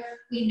failure,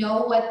 we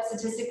know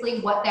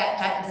statistically what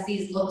that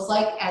disease looks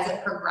like as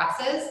it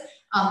progresses.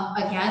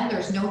 Again,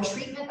 there's no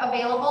treatment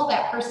available.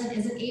 That person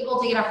isn't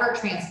able to get a heart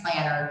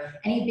transplant or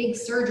any big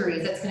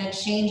surgeries that's going to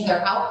change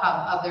their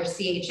outcome of their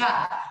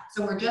CHF.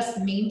 So we're just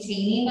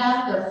maintaining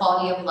them, their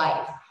quality of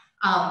life.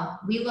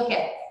 We look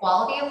at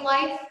quality of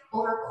life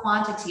over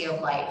quantity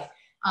of life.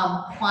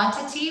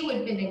 Quantity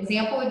would be, an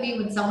example would be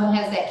when someone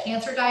has that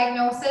cancer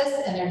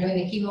diagnosis and they're doing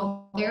the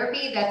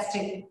chemotherapy, that's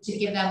to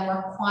give them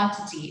more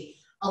quantity.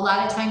 A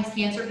lot of times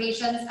cancer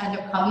patients end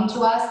up coming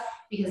to us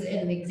because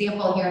in the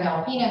example here in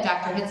Alpena,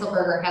 Dr.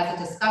 Hitzelberger has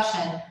a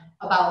discussion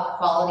about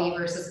quality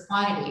versus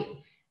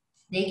quantity.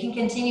 They can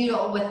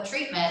continue with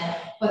treatment,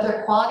 but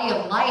their quality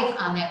of life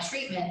on that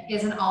treatment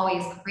isn't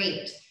always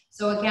great.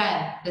 So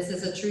again, this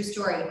is a true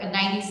story. A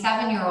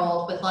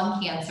 97-year-old with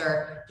lung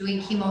cancer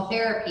doing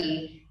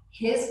chemotherapy,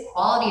 his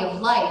quality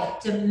of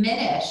life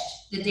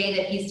diminished the day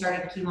that he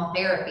started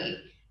chemotherapy.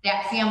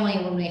 That family,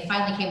 when they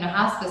finally came to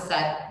hospice,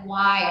 said,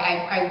 why,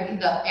 actually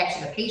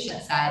the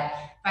patient said,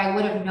 if I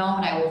would have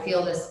known I would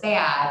feel this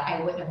bad,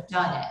 I wouldn't have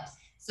done it.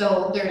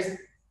 So there's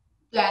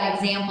that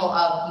example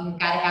of you've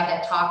got to have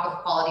that talk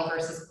of quality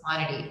versus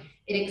quantity.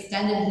 It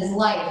extended his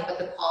life, but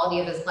the quality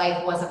of his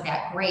life wasn't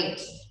that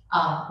great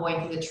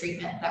going through the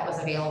treatment that was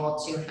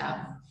available to him.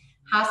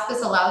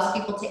 Hospice allows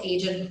people to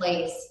age in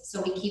place,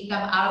 so we keep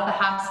them out of the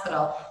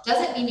hospital.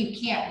 Doesn't mean you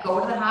can't go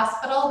to the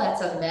hospital,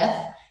 that's a myth.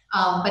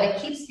 but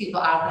it keeps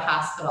people out of the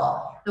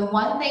hospital. The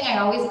one thing I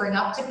always bring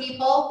up to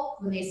people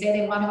when they say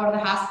they want to go to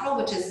the hospital,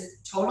 which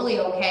is totally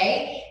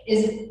okay,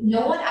 is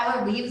no one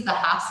ever leaves the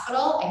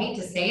hospital, I hate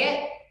to say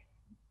it,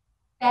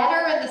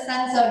 better in the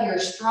sense of you're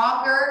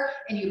stronger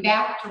and you're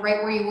back to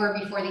right where you were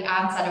before the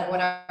onset of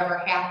whatever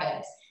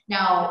happened.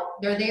 Now,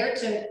 they're there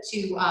to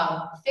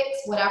fix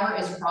whatever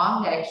is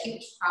wrong, that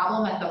acute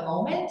problem at the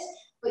moment,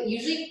 but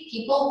usually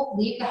people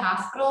leave the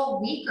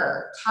hospital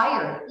weaker,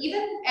 tired,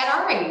 even at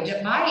our age,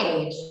 at my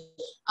age.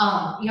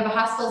 You have a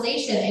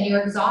hospitalization and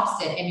you're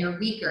exhausted and you're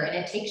weaker, and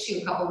it takes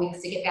you a couple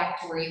weeks to get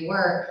back to where you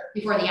were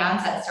before the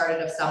onset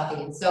started of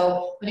something.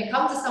 So when it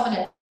comes to someone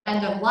at the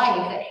end of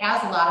life that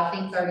has a lot of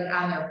things already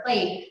on their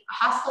plate,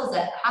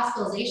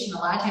 hospitalization a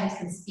lot of times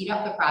can speed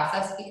up the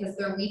process because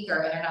they're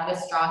weaker and they're not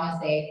as strong as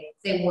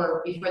they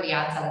were before the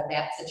onset of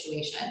that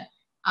situation.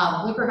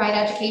 We provide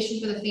education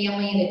for the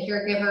family and the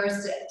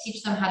caregivers to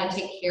teach them how to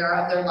take care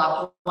of their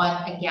loved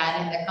one,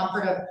 again, in the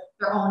comfort of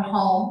their own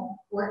home,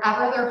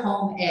 wherever their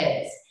home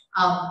is.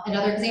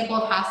 Another example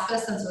of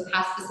hospice, since with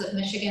Hospice of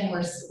Michigan,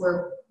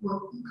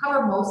 we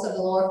cover most of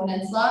the Lower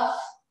Peninsula.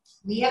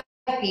 We have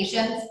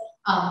patients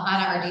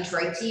on our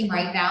Detroit team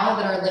right now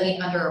that are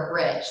living under a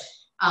bridge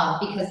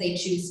because they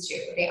choose to.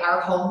 They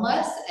are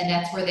homeless, and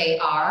that's where they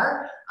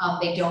are.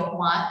 They don't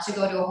want to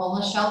go to a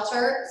homeless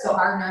shelter, so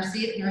our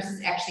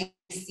nurses actually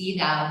see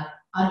them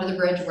under the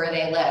bridge where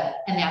they live,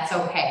 and that's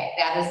okay.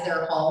 That is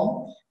their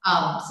home.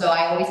 So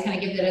I always kind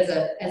of give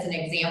it as an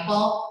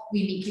example.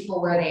 We meet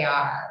people where they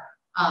are.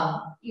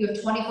 You have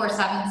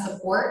 24/7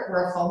 support.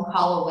 We're a phone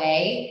call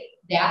away.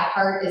 That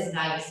part is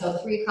nice. So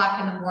 3 o'clock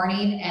in the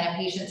morning and a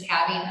patient's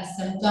having a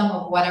symptom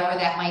of whatever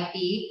that might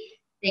be,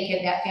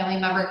 that family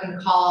member can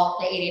call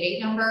the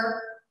 888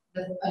 number.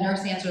 A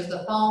nurse answers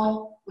the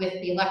phone. With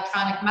the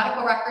electronic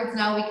medical records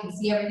now, we can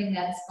see everything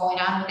that's going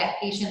on with that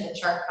patient. The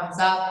chart comes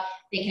up.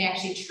 They can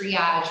actually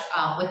triage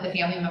with the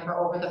family member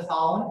over the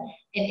phone.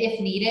 And if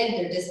needed,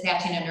 they're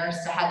dispatching a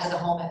nurse to head to the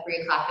home at 3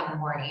 o'clock in the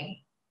morning.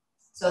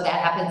 So that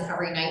happens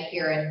every night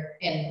here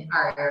in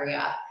our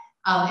area.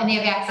 And they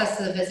have access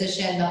to the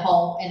physician, the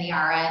home, and the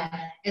RN,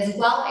 as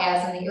well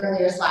as in the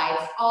earlier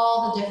slides,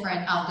 all the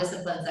different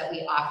disciplines that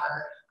we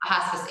offer: a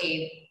hospice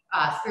aide,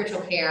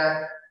 spiritual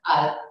care,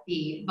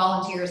 the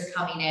volunteers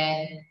coming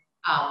in,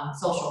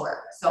 social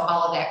work. So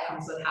all of that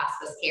comes with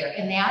hospice care,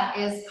 and that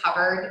is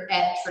covered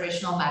at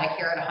traditional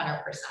Medicare at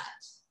 100%.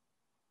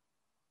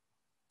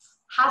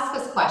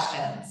 Hospice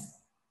questions.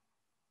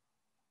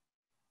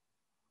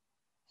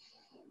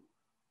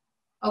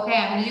 Okay,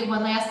 I'm going to do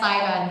one last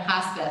slide on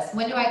hospice.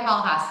 When do I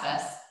call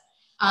hospice?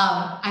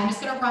 I'm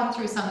just going to run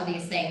through some of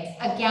these things.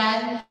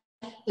 Again,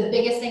 the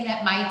biggest thing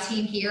that my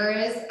team here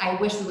is, I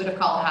wish we would have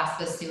called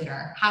hospice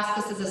sooner.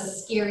 Hospice is a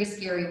scary,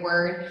 scary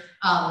word.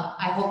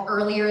 I hope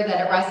earlier that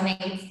it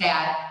resonates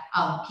that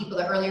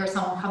the earlier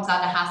someone comes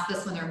on to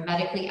hospice when they're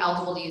medically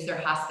eligible to use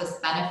their hospice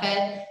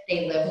benefit,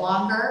 they live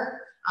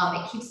longer.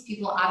 It keeps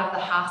people out of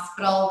the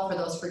hospital for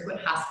those frequent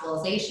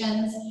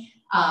hospitalizations.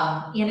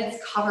 And it's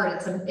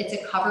covered. It's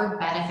a covered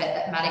benefit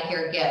that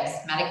Medicare gives.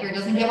 Medicare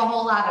doesn't give a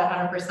whole lot at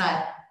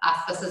 100%.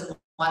 Hospice is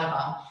one of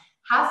them.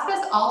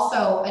 Hospice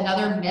also,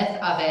 another myth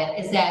of it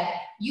is that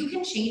you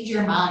can change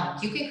your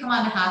mind. You can come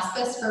on to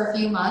hospice for a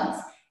few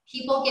months.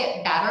 People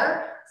get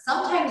better.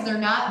 Sometimes they're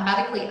not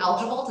medically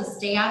eligible to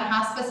stay on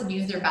hospice and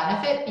use their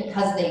benefit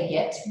because they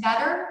get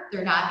better.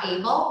 They're not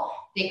able.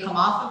 They come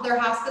off of their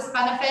hospice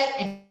benefit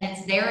and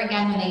it's there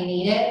again when they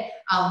need it,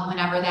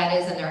 whenever that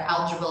is, and they're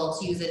eligible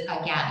to use it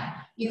again.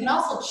 You can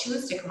also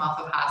choose to come off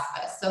of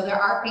hospice. So there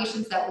are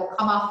patients that will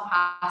come off of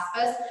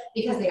hospice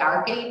because they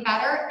are getting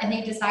better and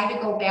they decide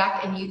to go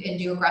back and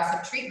do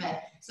aggressive treatment.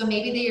 So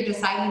maybe they are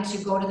deciding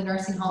to go to the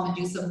nursing home and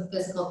do some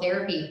physical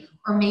therapy,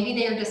 or maybe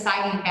they are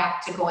deciding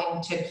back to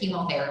going to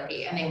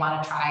chemotherapy and they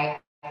want to try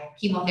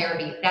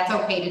chemotherapy. That's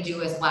okay to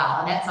do as well.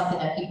 And that's something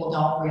that people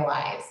don't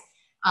realize.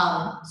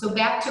 So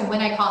back to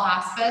when I call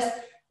hospice,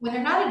 when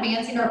they're not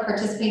advancing or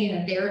participating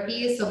in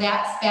therapy, so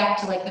that's back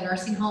to like the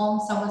nursing home.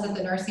 Someone's at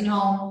the nursing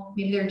home,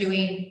 maybe they're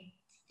doing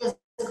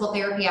physical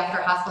therapy after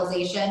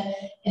hospitalization.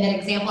 In an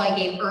example I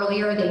gave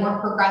earlier, they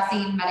weren't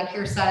progressing.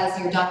 Medicare says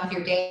you're done with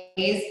your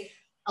days.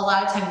 A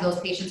lot of times those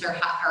patients are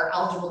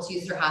eligible to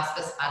use their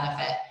hospice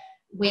benefit.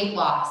 Weight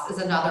loss is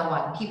another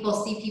one.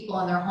 People see people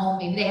in their home,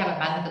 maybe they haven't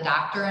been to the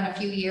doctor in a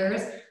few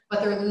years, but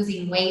they're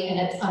losing weight and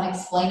it's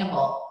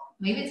unexplainable.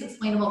 Maybe it's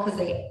explainable because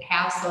they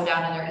have slowed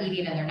down and they're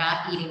eating and they're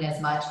not eating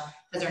as much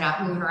because they're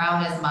not moving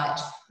around as much.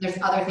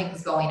 There's other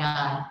things going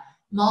on.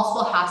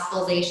 Multiple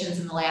hospitalizations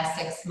in the last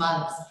 6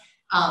 months.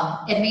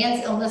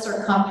 Advanced illness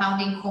or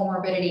compounding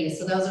comorbidities.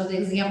 So those are the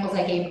examples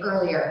I gave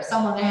earlier.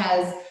 Someone that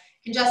has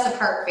congestive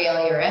heart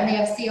failure and they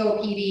have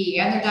COPD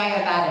and they're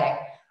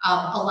diabetic.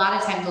 A lot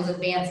of times those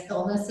advanced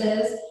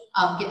illnesses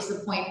get to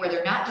the point where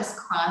they're not just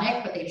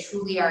chronic, but they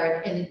truly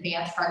are in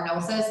advanced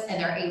prognosis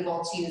and they're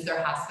able to use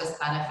their hospice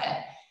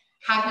benefit.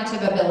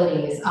 Cognitive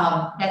abilities,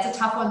 that's a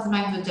tough one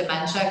sometimes with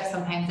dementia.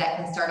 Sometimes that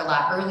can start a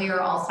lot earlier,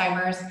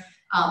 Alzheimer's,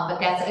 but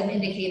that's an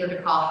indicator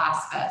to call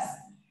hospice.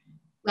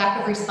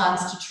 lack of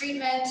response to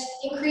treatment,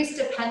 increased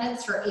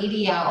dependence for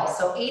ADLs.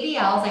 So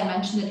ADLs, I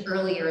mentioned it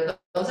earlier,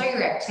 those are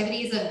your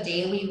activities of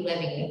daily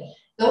living.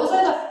 Those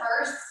are the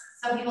first,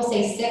 some people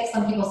say 6,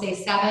 some people say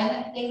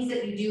 7 things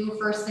that you do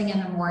first thing in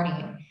the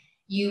morning.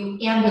 You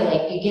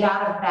ambulate, you get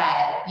out of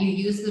bed, you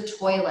use the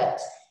toilet,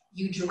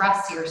 you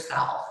dress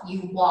yourself,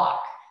 you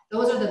walk.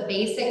 Those are the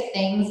basic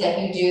things that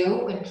you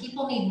do. When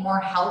people need more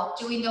help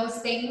doing those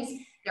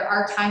things, there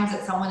are times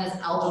that someone is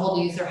eligible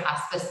to use their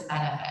hospice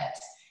benefit.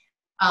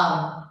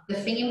 The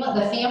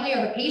family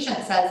or the patient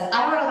says,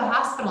 I don't go to the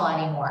hospital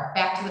anymore.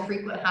 Back to the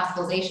frequent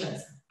hospitalizations.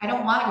 I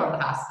don't want to go to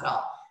the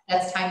hospital.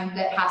 That's time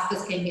that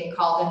hospice can get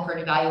called in for an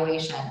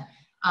evaluation.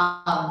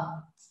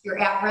 You're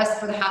at risk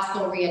for the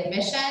hospital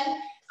readmission,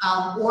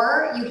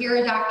 or you hear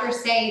a doctor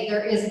say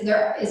there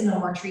is no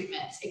more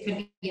treatment. It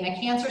could be in a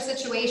cancer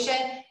situation.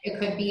 It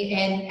could be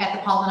at the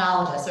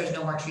pulmonologist. There's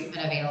no more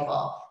treatment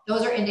available.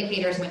 Those are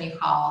indicators when you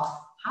call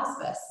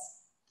hospice.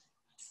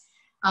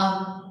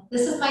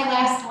 This is my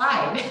last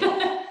slide.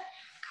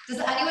 Does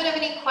anyone have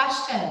any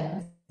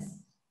questions?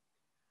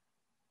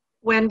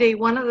 Wendy,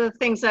 one of the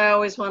things I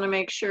always want to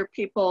make sure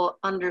people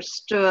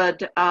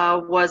understood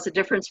was the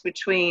difference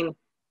between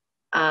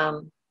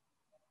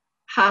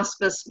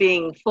hospice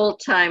being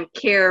full-time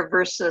care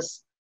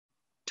versus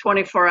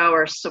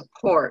 24-hour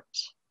support.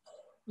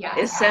 Yeah.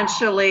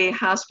 Essentially,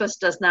 hospice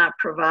does not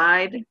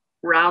provide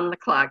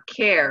round-the-clock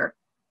care.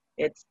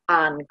 It's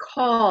on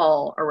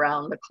call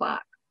around the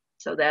clock.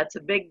 So that's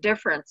a big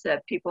difference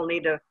that people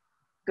need to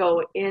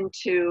go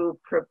into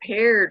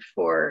prepared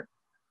for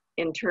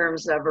in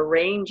terms of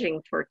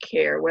arranging for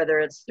care, whether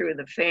it's through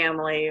the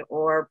family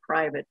or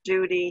private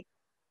duty.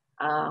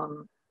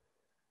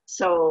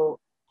 So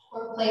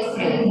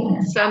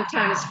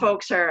sometimes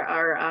folks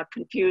are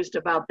confused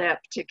about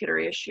that particular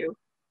issue.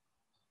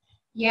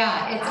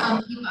 Yeah, it's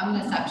I'm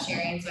gonna stop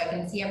sharing so I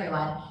can see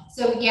everyone.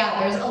 So yeah,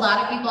 there's a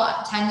lot of people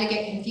tend to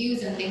get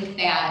confused and think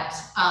that,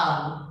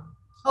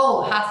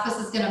 oh, hospice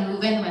is gonna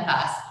move in with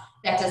us.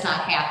 That does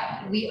not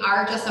happen. We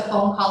are just a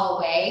phone call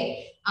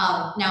away.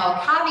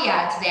 Now a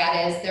caveat to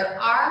that is there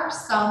are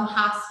some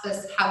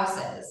hospice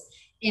houses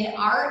in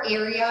our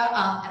area,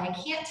 and I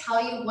can't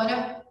tell you,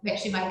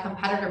 actually my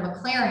competitor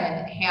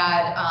McLaren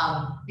had,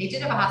 they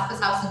did have a hospice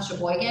house in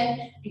Sheboygan.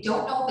 I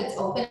don't know if it's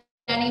open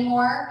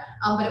anymore,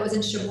 but it was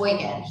in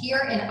Sheboygan.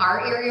 Here in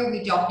our area,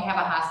 we don't have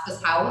a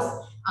hospice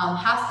house.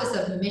 Hospice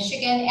of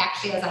Michigan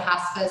actually has a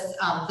hospice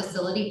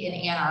facility in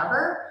Ann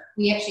Arbor.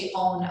 We actually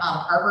own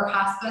Arbor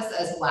Hospice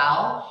as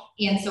well.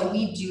 And so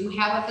we do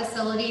have a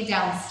facility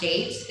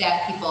downstate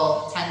that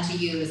people tend to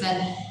use.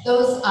 And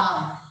those,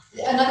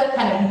 another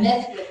kind of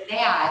myth with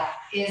that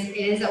is it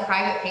is a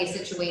private pay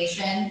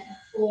situation,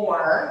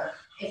 or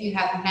if you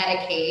have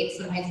Medicaid,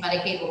 sometimes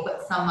Medicaid will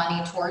put some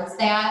money towards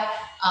that,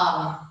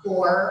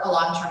 or a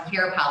long-term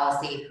care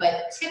policy.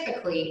 But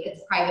typically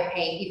it's private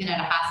pay, even at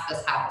a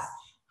hospice house.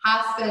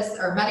 Hospice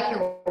or Medicare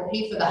will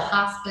pay for the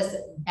hospice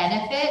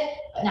benefit,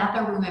 but not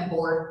the room and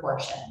board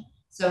portion.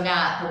 So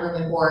not the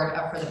room and board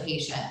for the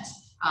patient.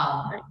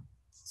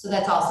 So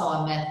that's also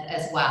a myth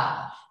as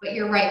well. But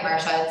you're right,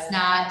 Marcia, it's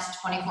not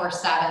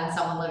 24/7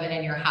 someone living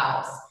in your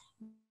house.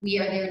 We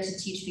are there to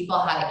teach people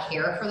how to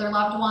care for their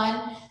loved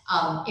one.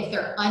 If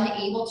they're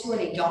unable to or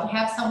they don't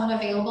have someone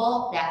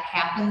available, that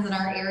happens in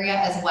our area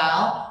as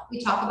well.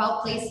 We talk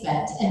about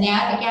placement, and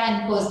that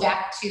again goes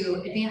back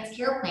to advanced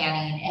care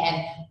planning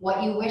and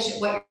what your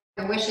wishes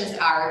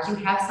are. Do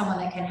you have someone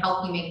that can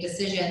help you make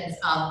decisions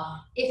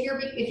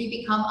if you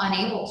become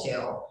unable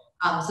to?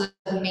 So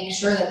to make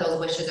sure that those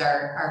wishes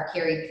are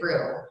carried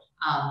through.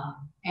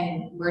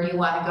 And where do you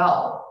want to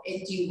go?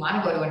 Do you want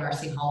to go to a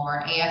nursing home or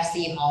an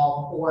AFC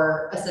home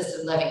or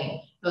assisted living?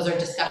 Those are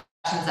discussions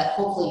that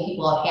hopefully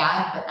people have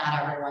had, but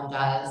not everyone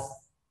does.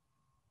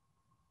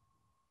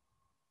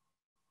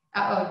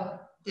 Uh-oh,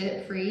 did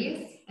it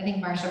freeze? I think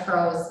Marcia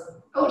froze.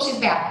 Oh,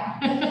 she's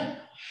back.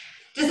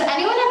 Does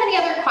anyone have any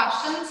other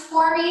questions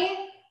for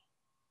me?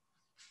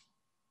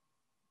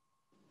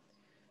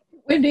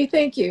 Wendy,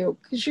 thank you,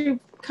 because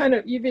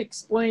you've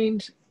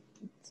explained,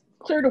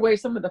 cleared away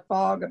some of the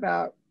fog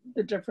about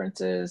the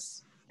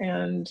differences,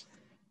 and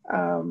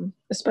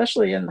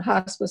especially in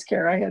hospice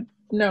care. I had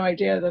no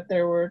idea that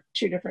there were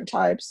 2 different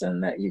types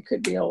and that you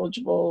could be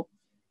eligible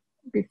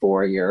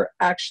before you're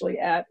actually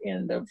at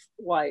end of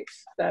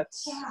life.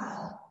 That's,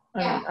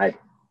 I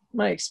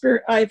mean,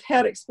 I've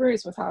had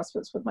experience with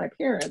hospice with my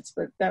parents,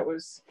 but that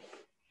was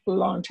a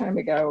long time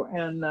ago.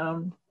 And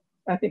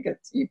I think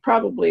you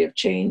probably have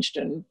changed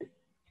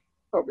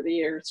over the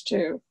years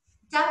too.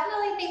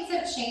 Definitely things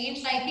have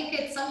changed. I think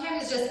it's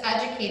sometimes just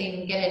educating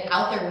and get it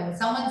out there. When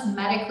someone's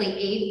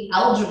medically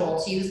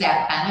eligible to use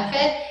that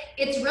benefit,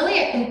 it's really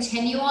a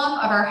continuum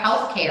of our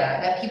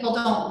healthcare that people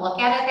don't look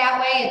at it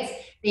that way.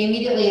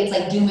 It's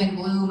like doom and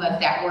gloom if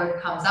that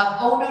word comes up.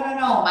 Oh,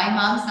 no, my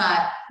mom's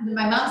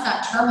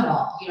not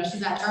terminal. You know, she's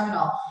not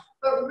terminal.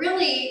 But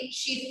really,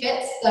 she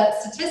fits the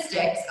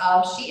statistics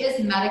of she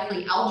is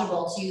medically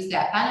eligible to use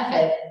that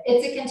benefit.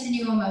 It's a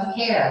continuum of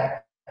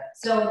care.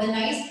 So the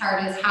nice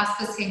part is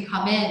hospice can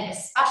come in,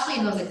 especially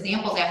in those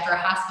examples after a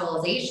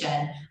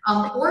hospitalization,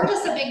 or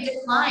just a big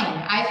decline.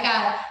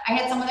 I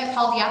had someone that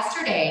called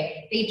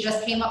yesterday. They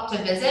just came up to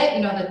visit,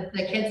 you know,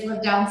 the kids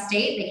live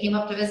downstate. They came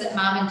up to visit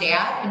mom and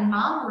dad, and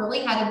mom really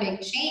had a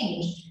big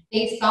change.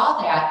 They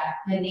saw that.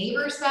 The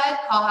neighbor said,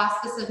 call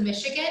Hospice of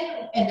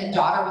Michigan, and the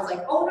daughter was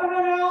like, oh,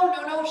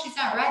 no, she's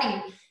not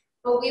ready.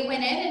 But we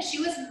went in and she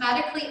was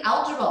medically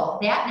eligible.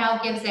 That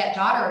now gives that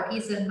daughter a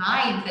peace of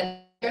mind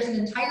that there's an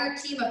entire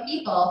team of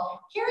people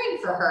caring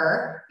for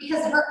her,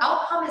 because her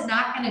outcome is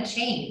not going to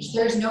change.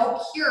 There's no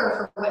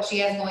cure for what she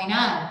has going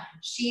on.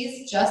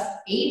 She's just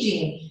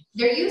aging.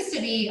 There used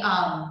to be,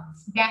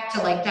 back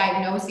to like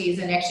diagnoses,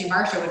 and actually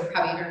Marsha would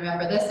probably even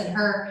remember this in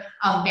her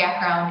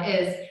background,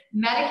 is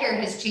Medicare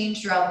has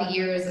changed throughout the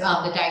years,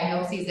 the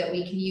diagnoses that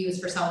we can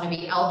use for someone to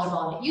be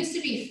eligible. And it used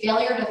to be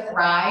failure to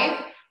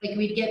thrive. Like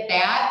we'd get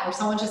that, or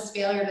someone's just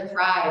failure to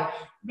thrive.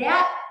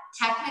 That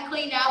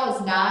technically now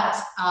is not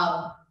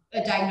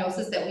a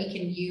diagnosis that we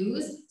can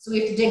use. So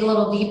we have to dig a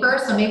little deeper.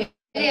 So maybe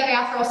they have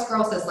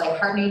atherosclerosis, like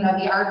hardening of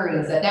the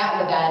arteries, that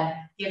would then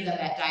give them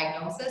that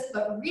diagnosis.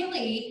 But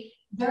really,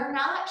 they're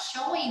not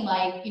showing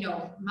like, you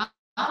know, mom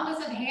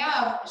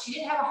she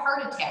didn't have a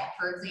heart attack,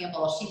 for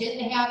example. She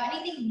didn't have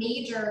anything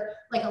major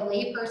like a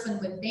layperson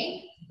would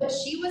think, but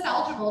she was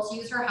eligible to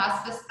use her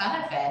hospice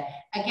benefit.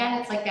 Again,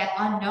 it's like that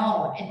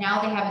unknown. And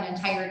now they have an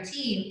entire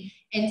team.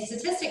 And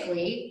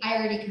statistically, I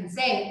already can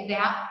say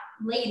that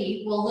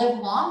lady will live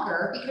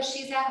longer because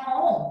she's at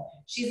home.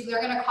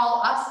 They're going to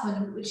call us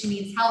when she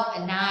needs help,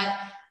 and not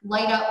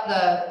light up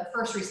the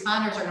first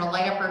responders are going to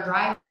light up her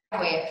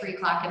driveway at 3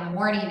 o'clock in the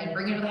morning and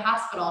bring her to the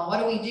hospital. And what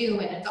do we do?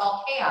 And it's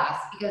all chaos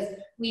because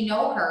we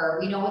know her,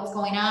 we know what's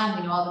going on,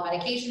 we know all the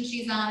medication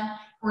she's on.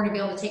 We're going to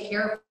be able to take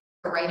care of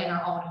her right in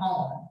our own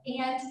home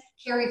and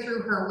carry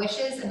through her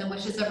wishes and the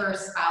wishes of her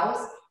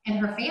spouse and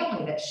her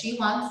family that she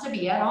wants to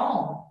be at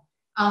home.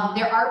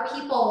 There are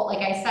people,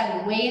 like I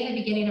said, way in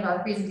the beginning of our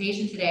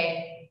presentation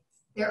today,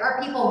 there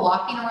are people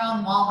walking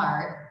around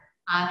Walmart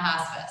on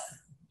hospice.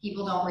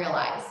 People don't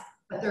realize,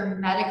 but they're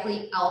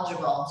medically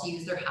eligible to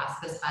use their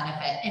hospice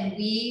benefit. And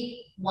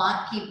we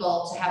want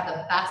people to have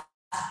the best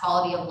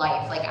quality of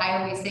life. Like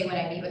I always say when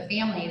I meet with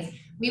families,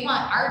 we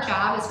want, our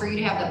job is for you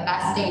to have the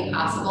best day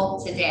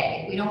possible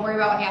today. We don't worry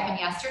about what happened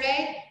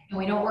yesterday, and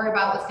we don't worry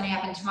about what's going to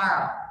happen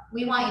tomorrow.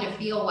 We want you to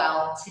feel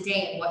well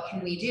today, and what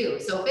can we do?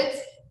 So if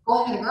it's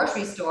going to the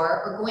grocery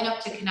store or going up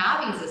to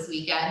Canavi's this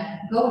weekend,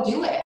 go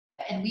do it.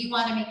 And we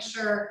want to make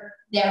sure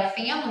their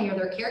family or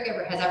their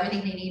caregiver has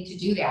everything they need to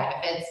do that.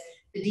 If it's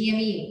the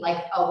DME,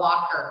 like a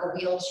walker or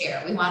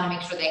wheelchair, we want to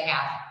make sure they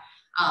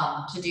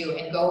have to do,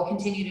 and go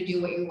continue to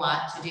do what you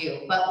want to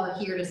do. But we're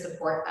here to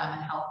support them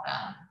and help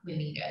them when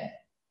needed.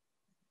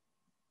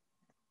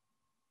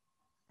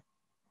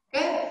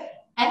 Good.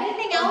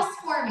 Anything else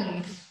for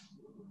me?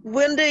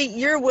 Wendy,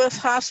 you're with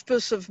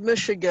Hospice of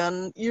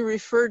Michigan. You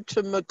referred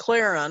to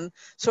McLaren.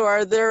 So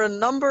are there a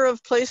number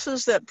of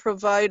places that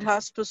provide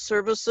hospice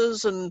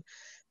services, and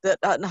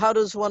how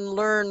does one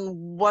learn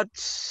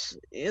what's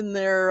in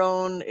their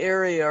own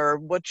area, or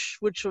which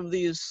of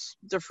these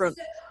different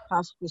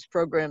hospice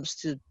programs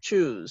to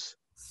choose?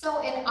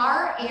 So in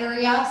our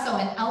area, so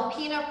in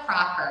Alpena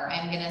proper,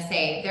 I'm going to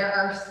say there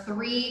are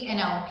 3 in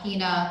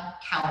Alpena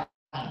County.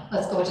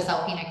 Let's go with just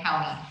Alpena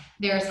County.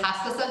 There's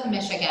Hospice of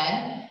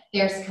Michigan,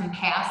 there's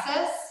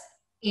Compassus,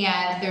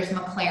 and there's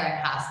McLaren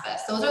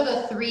Hospice. Those are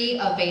the 3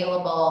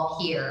 available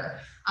here.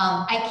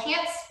 I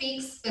can't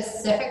speak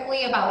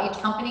specifically about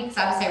each company because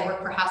obviously I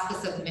work for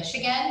Hospice of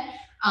Michigan.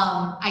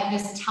 I can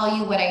just tell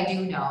you what I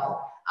do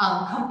know.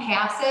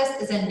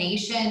 Compassus is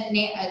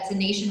it's a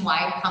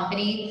nationwide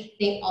company.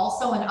 They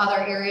also, in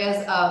other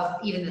areas of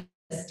even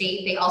the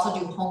state, they also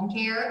do home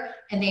care,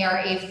 and they are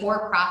a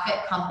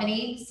for-profit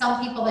company.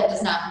 Some people that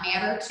does not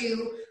matter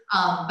to,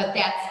 but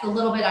that's the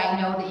little bit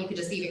I know that you could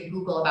just even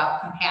Google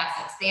about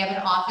Compassus. They have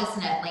an office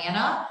in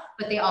Atlanta,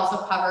 but they also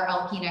cover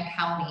Alpena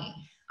County.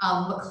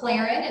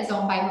 McLaren is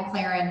owned by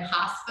McLaren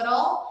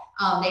Hospital.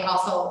 They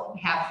also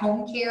have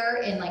home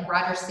care in like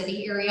Rogers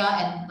City area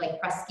and like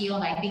Presqu'île,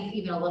 and I think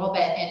even a little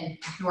bit in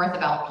north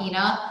of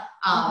Alpena.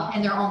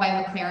 And they're owned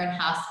by McLaren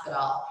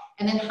Hospital.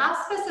 And then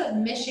Hospice of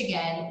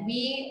Michigan,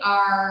 we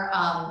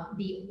are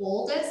the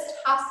oldest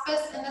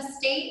hospice in the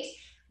state.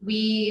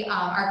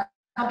 Our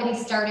company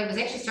was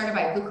actually started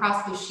by Blue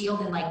Cross Blue Shield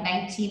in like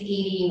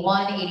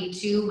 1981,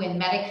 82, when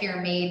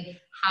Medicare made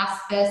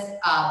hospice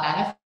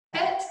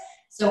benefit.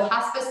 So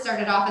hospice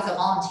started off as a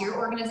volunteer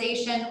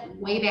organization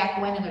way back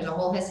when, and there's a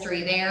whole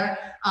history there.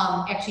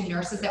 Actually,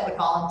 nurses that would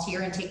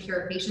volunteer and take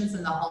care of patients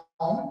in the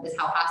home is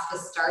how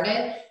hospice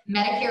started.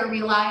 Medicare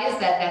realized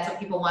that that's what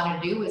people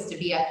wanted to do, is to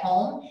be at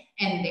home,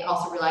 and they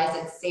also realized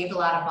it saved a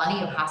lot of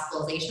money of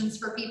hospitalizations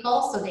for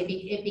people, so it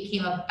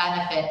became a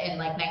benefit in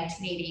like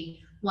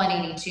 1981,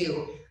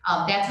 82.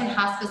 That's when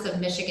Hospice of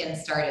Michigan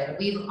started.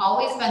 We've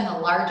always been the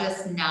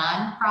largest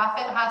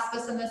nonprofit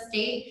hospice in the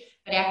state,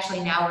 but actually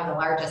now we're the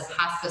largest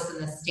hospice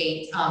in the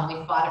state.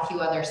 We've bought a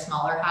few other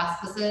smaller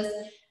hospices.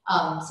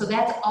 So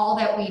that's all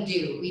that we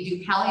do. We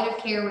do palliative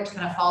care, which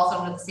kind of falls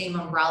under the same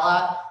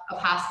umbrella of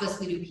hospice.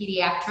 We do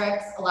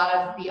pediatrics. A lot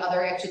of the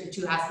other, actually the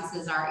 2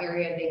 hospices in our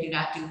area, they do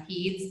not do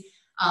peds.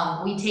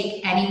 We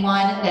take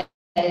anyone that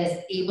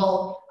is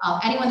able,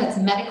 anyone that's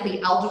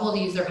medically eligible to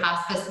use their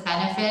hospice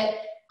benefit.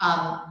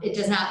 It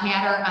does not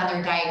matter on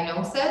their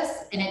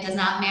diagnosis, and it does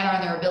not matter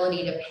on their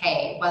ability to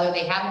pay, whether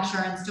they have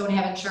insurance, don't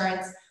have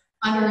insurance,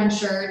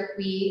 underinsured.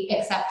 We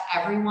accept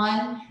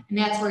everyone, and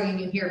that's where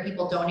you hear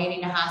people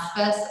donating to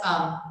hospice.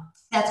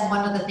 That's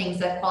one of the things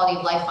that quality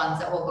of life funds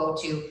that will go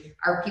to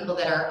are people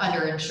that are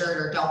underinsured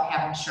or don't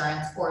have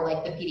insurance, or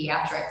like the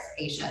pediatrics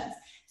patients.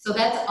 So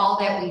that's all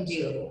that we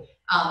do.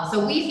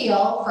 So we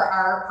feel for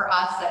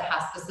us that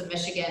Hospice of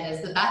Michigan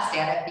is the best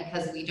at it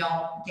because we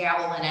don't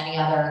dabble in any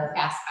other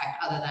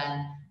aspect other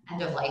than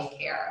end of life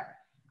care.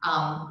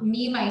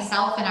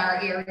 Myself in our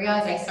area,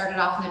 as I started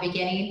off in the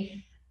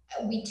beginning,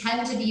 we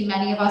tend to be,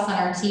 many of us on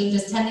our team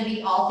just tend to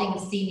be all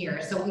things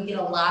senior. So we get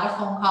a lot of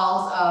phone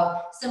calls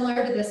of,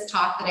 similar to this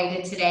talk that I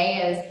did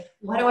today, is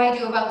what do I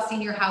do about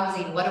senior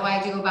housing? What do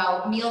I do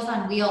about Meals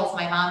on Wheels?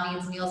 My mom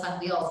needs Meals on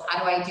Wheels.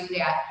 How do I do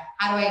that?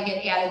 How do I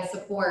get added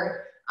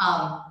support?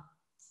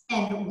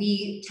 And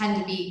we tend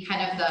to be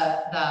kind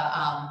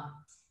of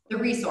the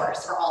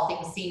resource for all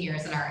things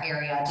seniors in our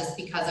area, just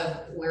because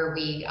of where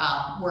we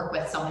work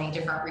with so many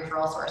different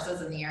referral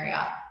sources in the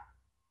area.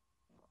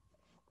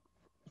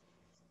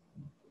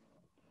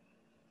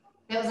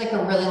 That was like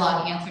a really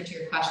long answer to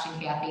your question,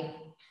 Kathy.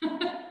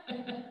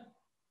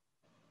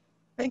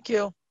 Thank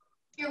you.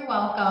 You're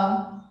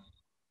welcome.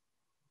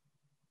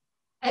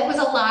 It was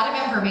a lot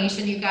of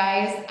information, you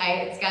guys.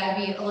 It's got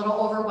to be a little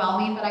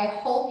overwhelming, but I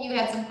hope you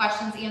had some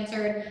questions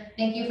answered.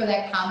 Thank you for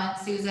that comment,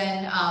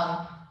 Susan.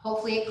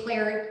 Hopefully it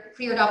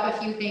cleared up a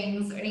few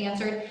things and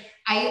answered.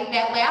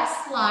 That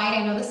last slide,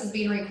 I know this is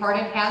being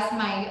recorded, has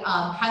my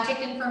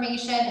contact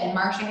information, and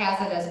Marcia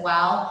has it as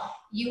well.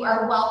 You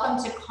are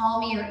welcome to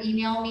call me or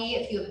email me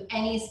if you have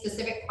any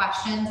specific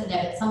questions, and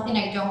if it's something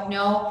I don't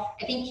know.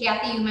 I think,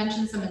 Kathy, you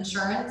mentioned some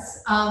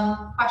insurance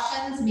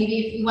questions.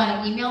 Maybe if you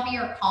want to email me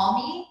or call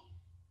me,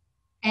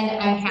 and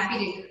I'm happy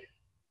to.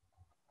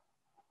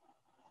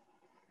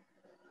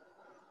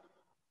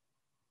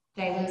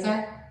 Did I lose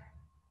her?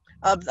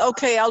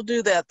 Okay, I'll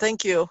do that.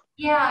 Thank you.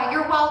 Yeah,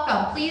 you're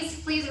welcome.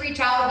 Please reach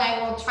out, and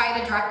I will try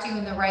to direct you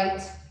in the right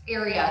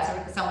area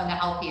so someone to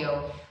help you.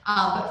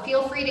 But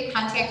feel free to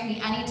contact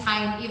me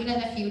anytime, even in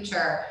the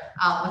future,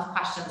 with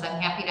questions.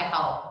 I'm happy to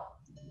help.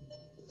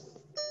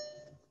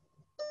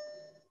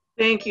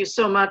 Thank you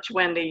so much,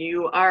 Wendy.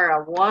 You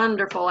are a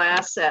wonderful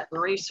asset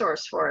and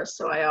resource for us,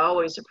 so I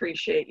always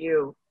appreciate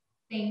you.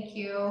 Thank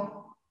you.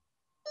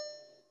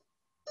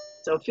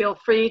 So feel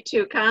free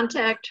to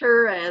contact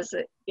her. As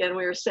again,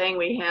 we were saying,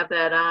 we have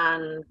that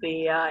on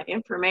the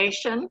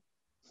information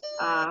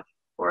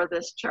for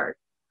this chart.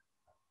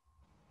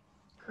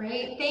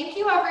 Great. Thank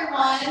you,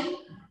 everyone.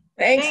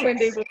 Thanks,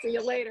 Wendy. We'll see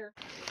you later.